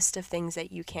a list of things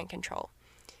that you can't control.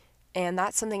 And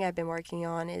that's something I've been working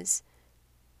on, is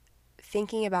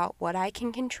thinking about what I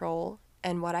can control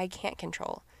and what I can't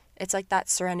control. It's like that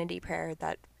serenity prayer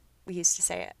that we used to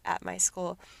say at my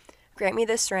school. Grant me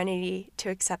the serenity to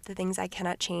accept the things I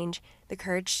cannot change, the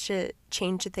courage to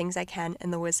change the things I can,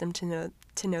 and the wisdom to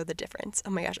know the difference. Oh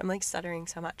my gosh, I'm like stuttering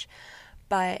so much.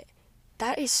 But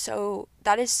that is so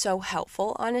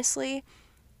helpful, honestly,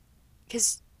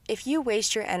 because if you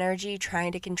waste your energy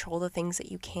trying to control the things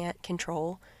that you can't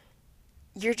control,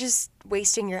 you're just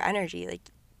wasting your energy. Like,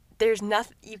 there's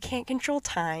nothing, you can't control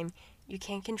time, you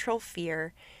can't control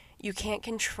fear, you can't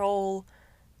control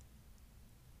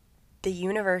the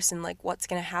universe and like what's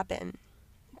going to happen,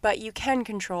 but you can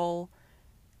control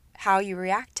how you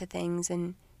react to things,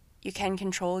 and you can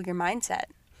control your mindset.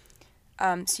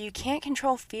 So you can't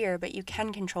control fear, but you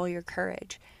can control your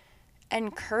courage.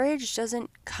 And courage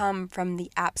doesn't come from the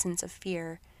absence of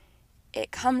fear. It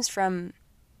comes from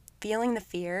feeling the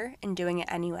fear and doing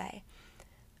it anyway.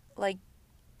 Like,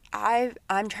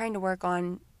 I'm trying to work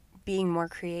on being more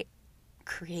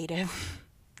creative.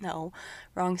 No,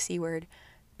 wrong C word.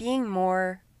 Being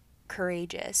more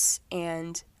courageous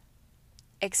and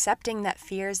accepting that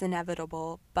fear is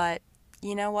inevitable, but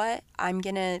you know what? I'm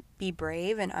gonna be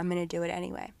brave and I'm gonna do it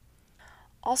anyway.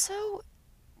 Also,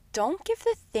 don't give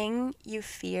the thing you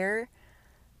fear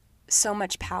so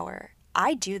much power.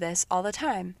 I do this all the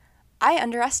time. I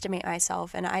underestimate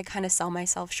myself and I kind of sell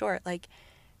myself short. Like,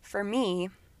 for me,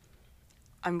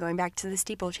 I'm going back to the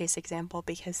steeplechase example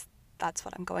because that's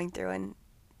what I'm going through and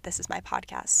this is my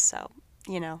podcast. So,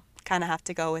 kind of have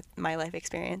to go with my life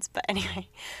experience. But anyway,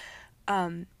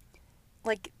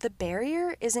 like, the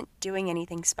barrier isn't doing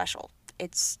anything special.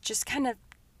 It's just kind of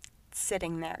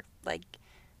sitting there. Like,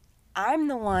 I'm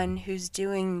the one who's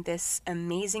doing this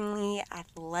amazingly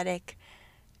athletic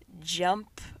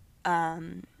jump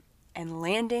and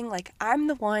landing. Like, I'm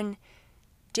the one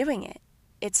doing it.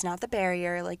 It's not the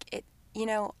barrier. Like,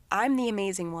 I'm the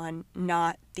amazing one,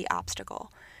 not the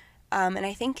obstacle. And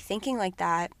I think thinking like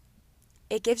that,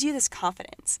 it gives you this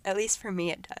confidence. At least for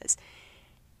me, it does.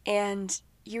 And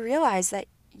you realize that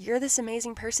you're this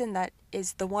amazing person that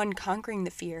is the one conquering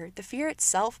the fear. The fear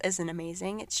itself isn't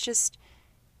amazing.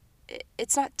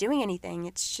 It's not doing anything.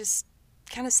 It's just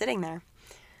kind of sitting there.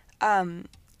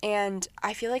 And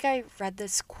I feel like I read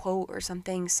this quote or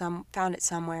something, found it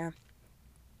somewhere.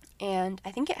 And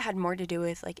I think it had more to do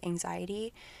with like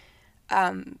anxiety.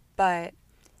 But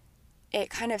it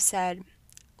kind of said,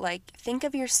 like, think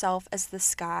of yourself as the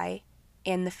sky,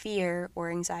 and the fear or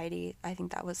anxiety, I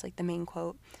think that was like the main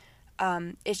quote,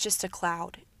 it's just a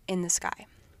cloud in the sky.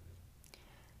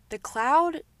 The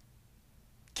cloud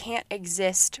can't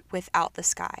exist without the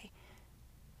sky.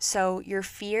 So your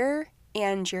fear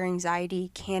and your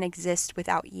anxiety can't exist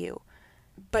without you.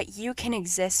 But you can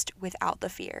exist without the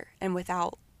fear and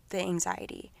without the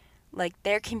anxiety. Like,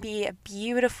 there can be a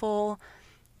beautiful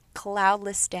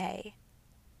cloudless day,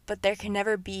 but there can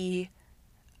never be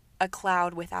a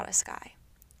cloud without a sky.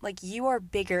 Like, you are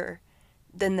bigger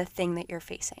than the thing that you're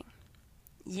facing.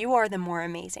 You are the more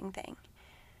amazing thing.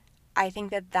 I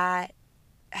think that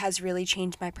has really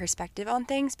changed my perspective on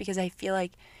things, because I feel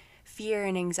like fear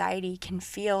and anxiety can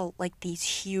feel like these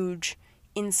huge,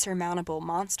 insurmountable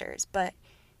monsters, but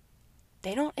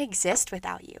they don't exist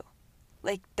without you.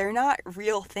 Like, they're not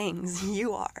real things.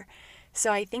 You are.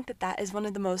 So I think that is one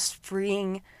of the most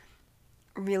freeing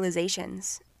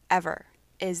realizations ever,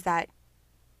 is that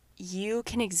you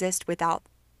can exist without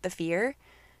the fear,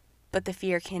 but the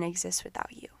fear can't exist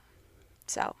without you.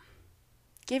 So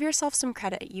give yourself some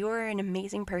credit. You are an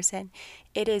amazing person.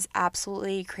 It is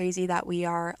absolutely crazy that we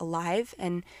are alive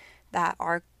and that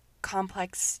our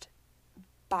complex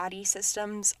body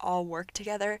systems all work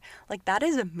together. Like, that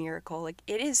is a miracle. Like,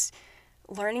 it is,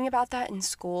 learning about that in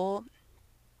school,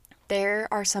 there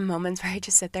are some moments where I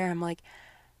just sit there and I'm like,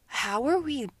 how are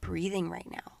we breathing right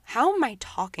now? How am I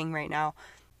talking right now?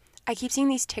 I keep seeing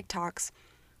these TikToks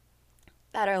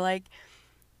that are like,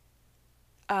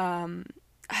 I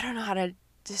don't know how to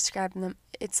describe them.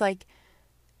 It's like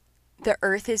the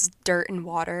earth is dirt and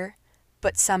water,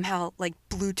 but somehow like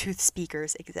Bluetooth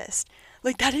speakers exist.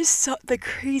 Like, that is so the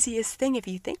craziest thing if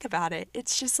you think about it.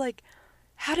 It's just like,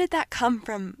 how did that come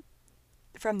from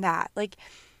that? Like,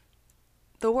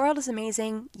 the world is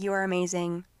amazing. You are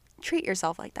amazing. Treat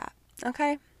yourself like that.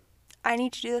 Okay? I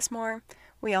need to do this more.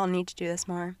 We all need to do this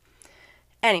more.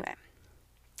 Anyway,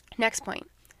 next point.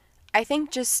 I think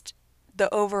just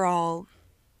the overall,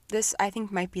 this I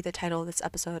think might be the title of this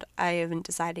episode. I haven't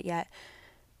decided yet.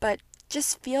 But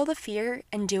just feel the fear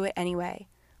and do it anyway.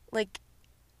 Like,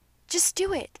 just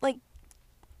do it. Like,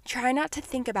 try not to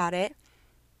think about it.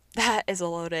 That is a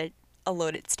loaded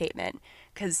statement,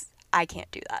 because I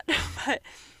can't do that. But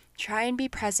try and be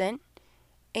present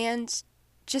and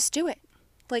just do it.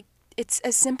 Like, it's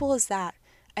as simple as that.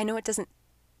 I know it doesn't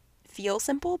feel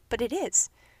simple, but it is.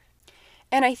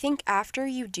 And I think after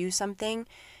you do something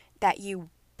that you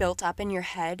built up in your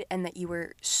head and that you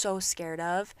were so scared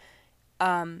of,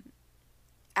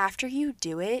 after you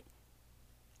do it,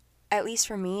 at least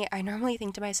for me, I normally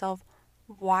think to myself,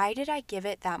 why did I give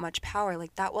it that much power?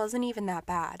 Like, that wasn't even that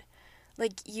bad.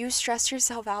 Like, you stress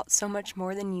yourself out so much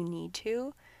more than you need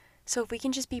to. So if we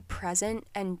can just be present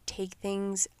and take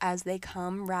things as they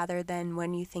come, rather than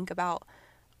when you think about,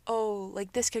 oh,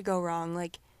 like, this could go wrong.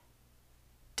 Like,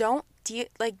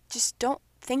 just don't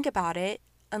think about it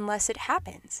unless it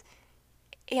happens.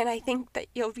 And I think that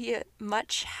you'll be a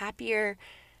much happier,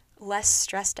 less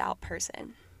stressed out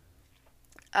person.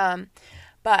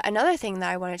 But another thing that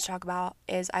I wanted to talk about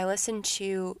is I listened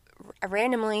to,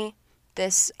 randomly,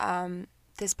 this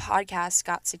podcast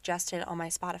got suggested on my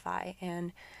Spotify,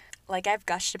 and like I've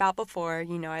gushed about before,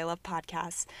 I love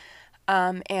podcasts.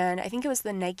 And I think it was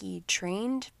the Nike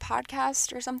Trained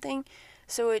podcast or something.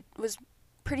 So it was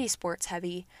pretty sports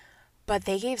heavy, but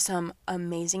they gave some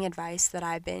amazing advice that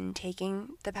I've been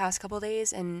taking the past couple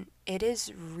days, and it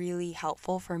is really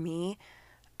helpful for me.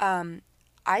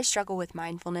 I struggle with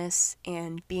mindfulness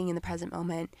and being in the present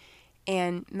moment,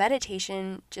 and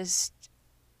meditation,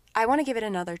 I want to give it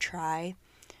another try,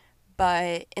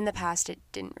 but in the past it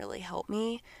didn't really help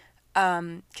me,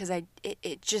 because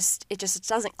it just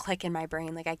doesn't click in my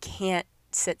brain. Like, I can't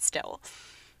sit still.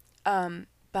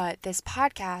 But this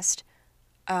podcast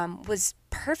was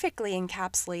perfectly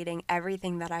encapsulating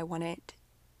everything that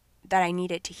I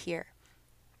needed to hear.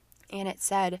 And it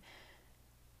said,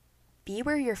 be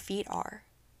where your feet are.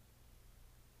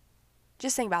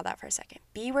 Just think about that for a second.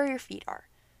 Be where your feet are.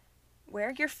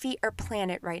 Where your feet are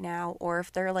planted right now, or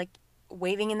if they're like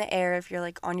waving in the air, if you're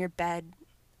like on your bed.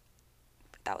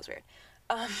 That was weird.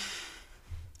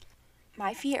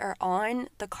 My feet are on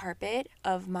the carpet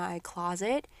of my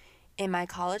closet in my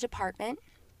college apartment,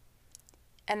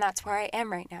 and that's where I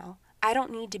am right now. I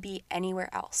don't need to be anywhere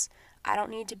else. I don't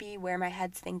need to be where my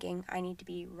head's thinking. I need to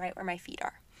be right where my feet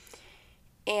are.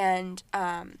 And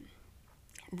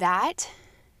that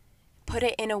put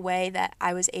it in a way that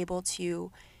I was able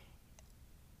to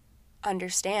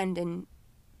understand and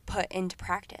put into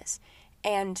practice.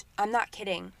 And I'm not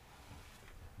kidding.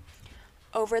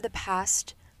 Over the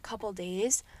past couple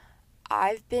days,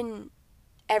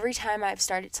 every time I've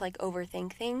started to like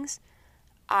overthink things,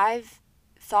 I've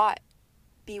thought,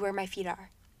 be where my feet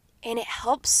are. And it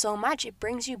helps so much. It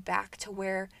brings you back to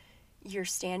where you're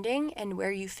standing and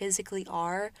where you physically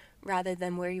are rather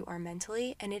than where you are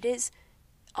mentally. And it is,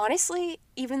 honestly,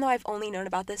 even though I've only known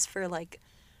about this for like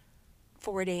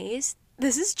 4 days,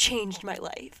 this has changed my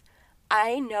life.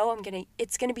 I know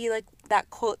it's gonna be like that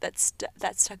quote that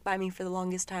stuck by me for the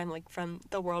longest time, like from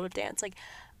the world of dance. Like,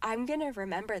 I'm gonna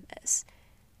remember this.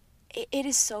 It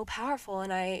is so powerful,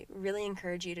 and I really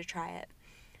encourage you to try it.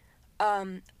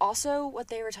 Also, what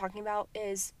they were talking about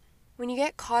is when you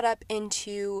get caught up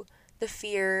into the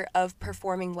fear of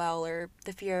performing well or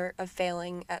the fear of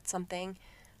failing at something,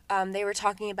 they were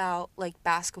talking about like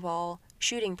basketball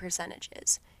shooting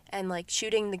percentages and like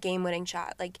shooting the game-winning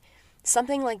shot. Like,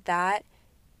 something like that,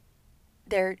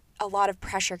 a lot of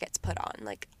pressure gets put on.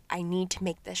 Like, I need to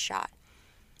make this shot.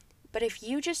 But if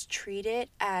you just treat it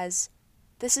as,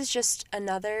 this is just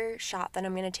another shot that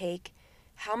I'm going to take.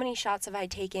 How many shots have I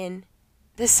taken?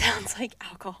 This sounds like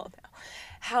alcohol now.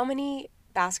 How many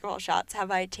basketball shots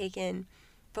have I taken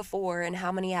before, and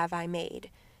how many have I made?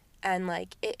 And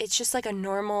like, it's just like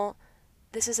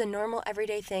this is a normal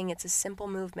everyday thing. It's a simple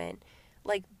movement.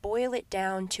 Like, boil it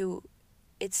down to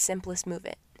its simplest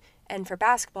movement. And for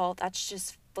basketball, that's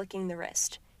just flicking the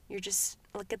wrist. You're just,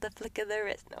 look at the flick of the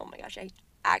wrist. Oh my gosh, I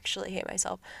actually hate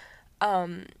myself.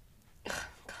 God.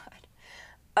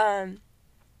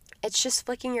 It's just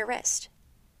flicking your wrist.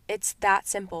 It's that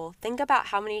simple. Think about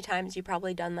how many times you've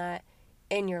probably done that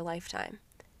in your lifetime.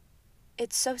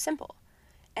 It's so simple.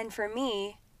 And for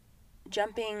me,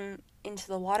 jumping into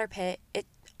the water pit,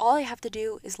 all I have to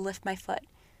do is lift my foot.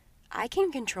 I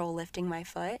can control lifting my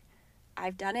foot.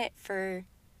 I've done it for,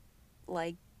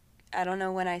 like, I don't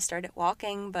know when I started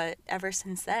walking, but ever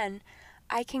since then,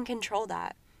 I can control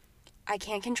that. I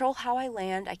can't control how I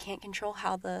land. I can't control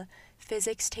how the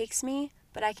physics takes me,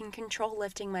 but I can control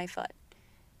lifting my foot.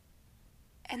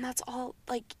 And that's all,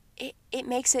 like, it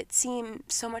makes it seem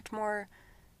so much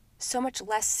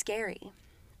less scary.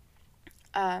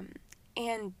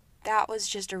 And that was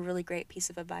just a really great piece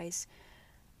of advice,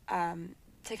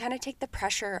 to kind of take the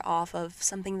pressure off of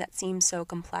something that seems so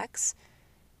complex.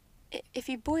 If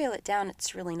you boil it down,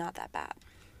 it's really not that bad.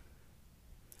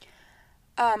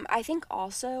 I think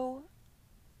also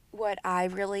what I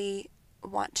really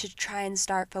want to try and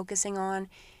start focusing on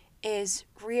is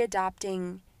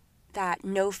readopting that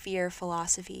no fear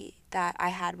philosophy that I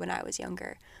had when I was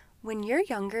younger. When you're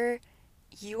younger,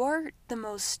 you are the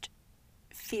most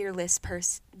fearless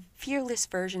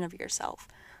version of yourself.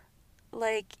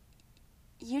 Like,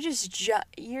 you just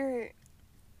you're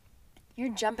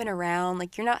jumping around,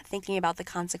 like, you're not thinking about the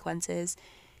consequences.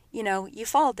 You know, you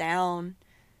fall down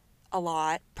a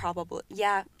lot, probably.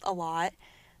 Yeah, a lot.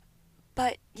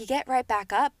 But you get right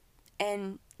back up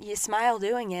and you smile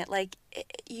doing it. Like,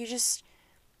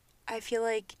 I feel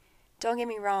like, don't get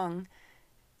me wrong,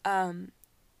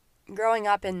 growing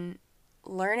up and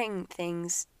learning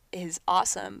things is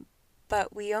awesome,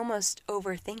 but we almost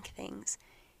overthink things.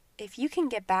 If you can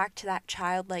get back to that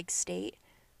childlike state,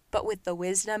 but with the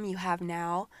wisdom you have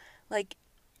now, like,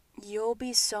 you'll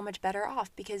be so much better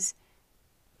off, because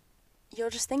you'll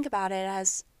just think about it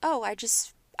as, oh,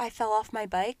 I fell off my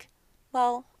bike.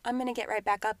 Well, I'm going to get right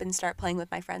back up and start playing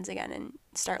with my friends again and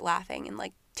start laughing in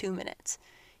like 2 minutes,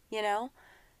 you know?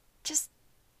 Just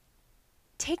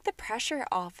take the pressure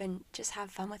off and just have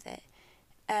fun with it.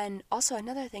 And also,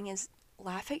 another thing is,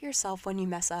 laugh at yourself when you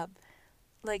mess up.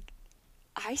 Like,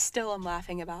 I still am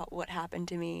laughing about what happened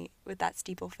to me with that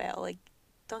steeple fail. Like,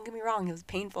 don't get me wrong, it was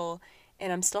painful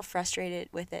and I'm still frustrated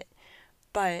with it,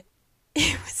 but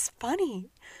it was funny.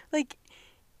 Like,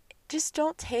 just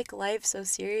don't take life so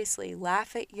seriously.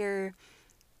 Laugh at your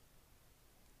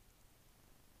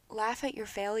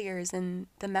failures and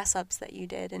the mess ups that you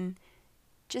did, and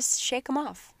just shake them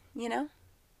off, you know?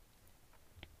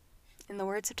 In the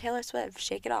words of Taylor Swift,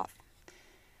 shake it off.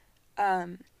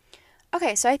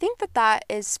 Okay, so I think that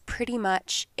is pretty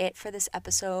much it for this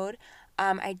episode.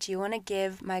 I do want to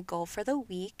give my goal for the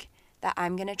week that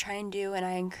I'm going to try and do, and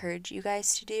I encourage you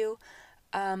guys to do.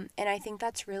 And I think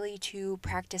that's really to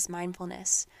practice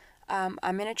mindfulness. I'm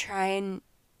going to try and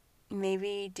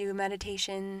maybe do a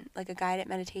meditation, like a guided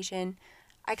meditation.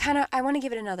 I want to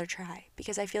give it another try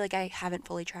because I feel like I haven't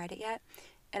fully tried it yet.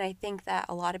 And I think that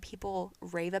a lot of people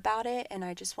rave about it, and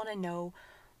I just want to know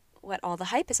what all the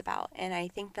hype is about. And I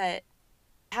think that it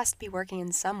has to be working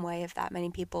in some way if that many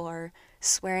people are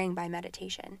swearing by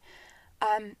meditation.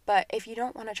 But if you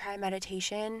don't want to try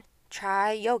meditation,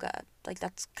 try yoga. Like,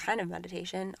 that's kind of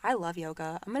meditation. I love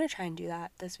yoga. I'm going to try and do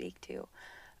that this week too.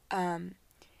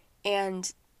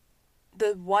 And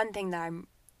the one thing that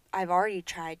I've already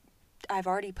tried, I've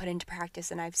already put into practice,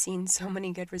 and I've seen so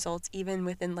many good results even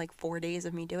within like 4 days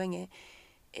of me doing it,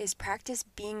 is practice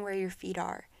being where your feet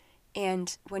are.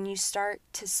 And when you start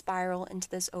to spiral into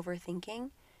this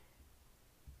overthinking,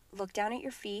 look down at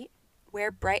your feet.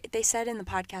 They said in the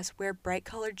podcast, wear bright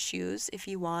colored shoes if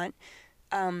you want.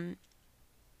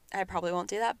 I probably won't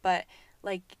do that, but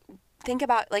like, think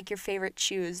about like your favorite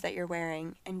shoes that you're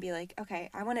wearing and be like, okay,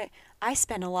 I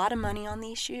spend a lot of money on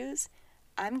these shoes.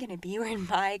 I'm going to be where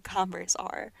my Converse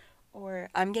are, or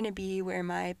I'm going to be where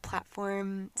my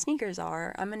platform sneakers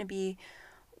are. I'm going to be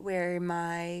where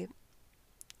my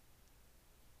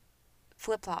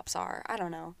flip-flops are. I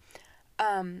don't know.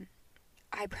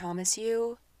 I promise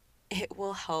you, it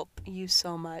will help you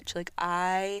so much. Like,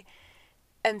 I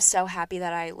am so happy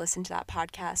that I listened to that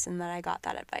podcast and that I got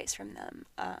that advice from them.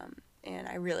 And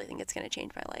I really think it's going to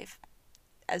change my life,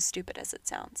 as stupid as it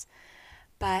sounds.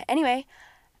 But anyway,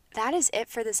 that is it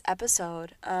for this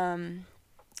episode.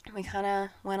 We kind of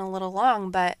went a little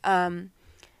long, but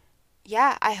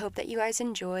yeah, I hope that you guys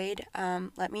enjoyed.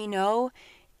 Let me know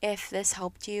if this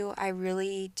helped you. I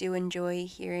really do enjoy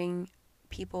hearing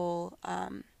people's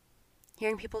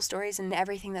stories and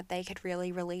everything that they could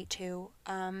really relate to.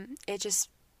 It just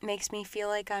makes me feel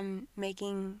like I'm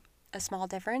making a small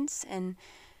difference, and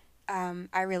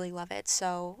I really love it.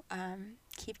 So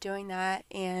keep doing that,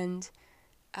 and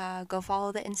go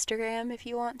follow the Instagram if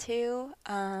you want to.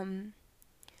 I'm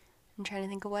trying to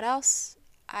think of what else.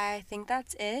 I think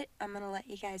that's it. I'm going to let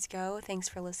you guys go. Thanks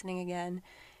for listening again.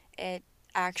 It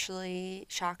actually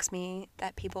shocks me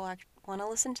that people want to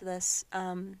listen to this,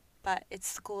 but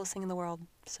it's the coolest thing in the world.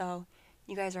 So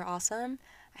you guys are awesome.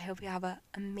 I hope you have an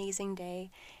amazing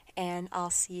day, and I'll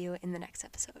see you in the next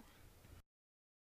episode.